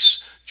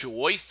 peace,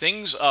 joy,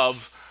 things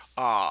of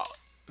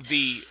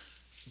the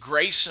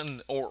grace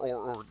and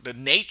or the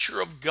nature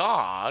of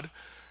God,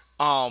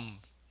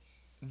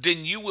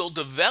 then you will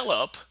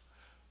develop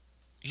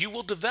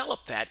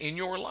that in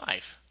your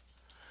life.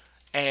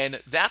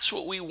 And that's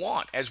what we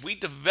want. As we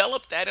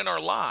develop that in our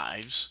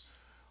lives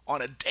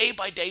on a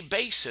day-by-day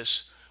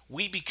basis,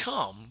 we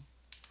become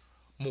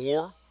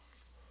more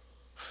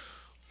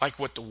like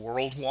what the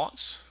world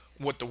wants,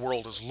 what the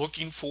world is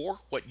looking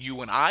for, what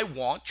you and I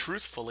want,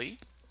 truthfully.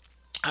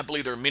 I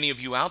believe there are many of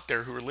you out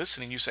there who are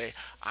listening. You say,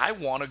 I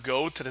want to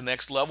go to the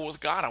next level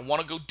with God. I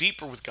want to go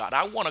deeper with God.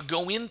 I want to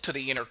go into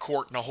the inner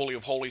court and the Holy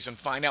of Holies and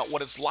find out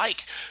what it's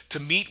like to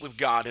meet with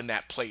God in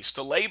that place,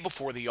 to lay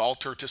before the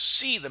altar, to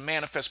see the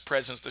manifest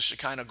presence, the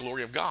Shekinah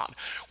glory of God.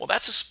 Well,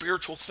 that's a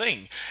spiritual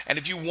thing. And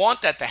if you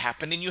want that to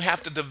happen, then you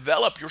have to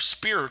develop your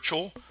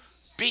spiritual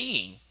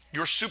being,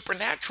 your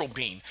supernatural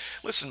being.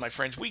 Listen, my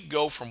friends, we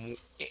go from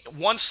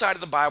one side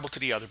of the Bible to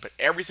the other, but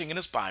everything in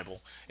this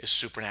Bible is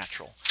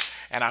supernatural.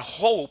 And I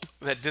hope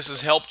that this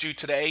has helped you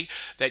today,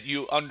 that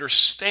you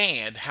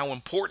understand how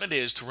important it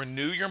is to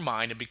renew your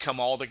mind and become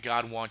all that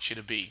God wants you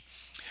to be.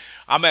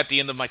 I'm at the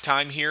end of my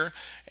time here,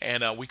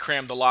 and we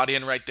crammed a lot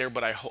in right there,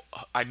 but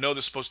I know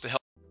this is supposed to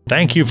help.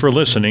 Thank you for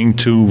listening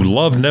to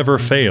Love Never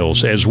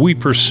Fails as we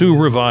pursue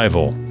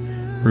revival.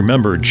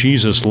 Remember,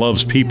 Jesus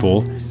loves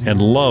people,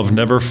 and love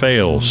never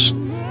fails.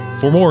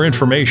 For more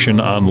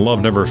information on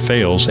Love Never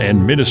Fails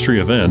and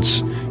ministry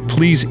events,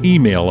 please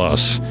email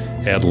us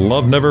at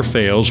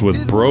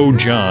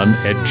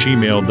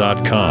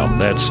loveneverfailswithbrojohn@gmail.com.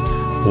 That's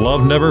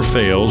Love Never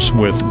Fails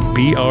with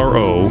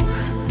BROJOHN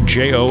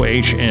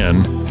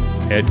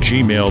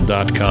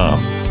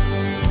 @gmail.com.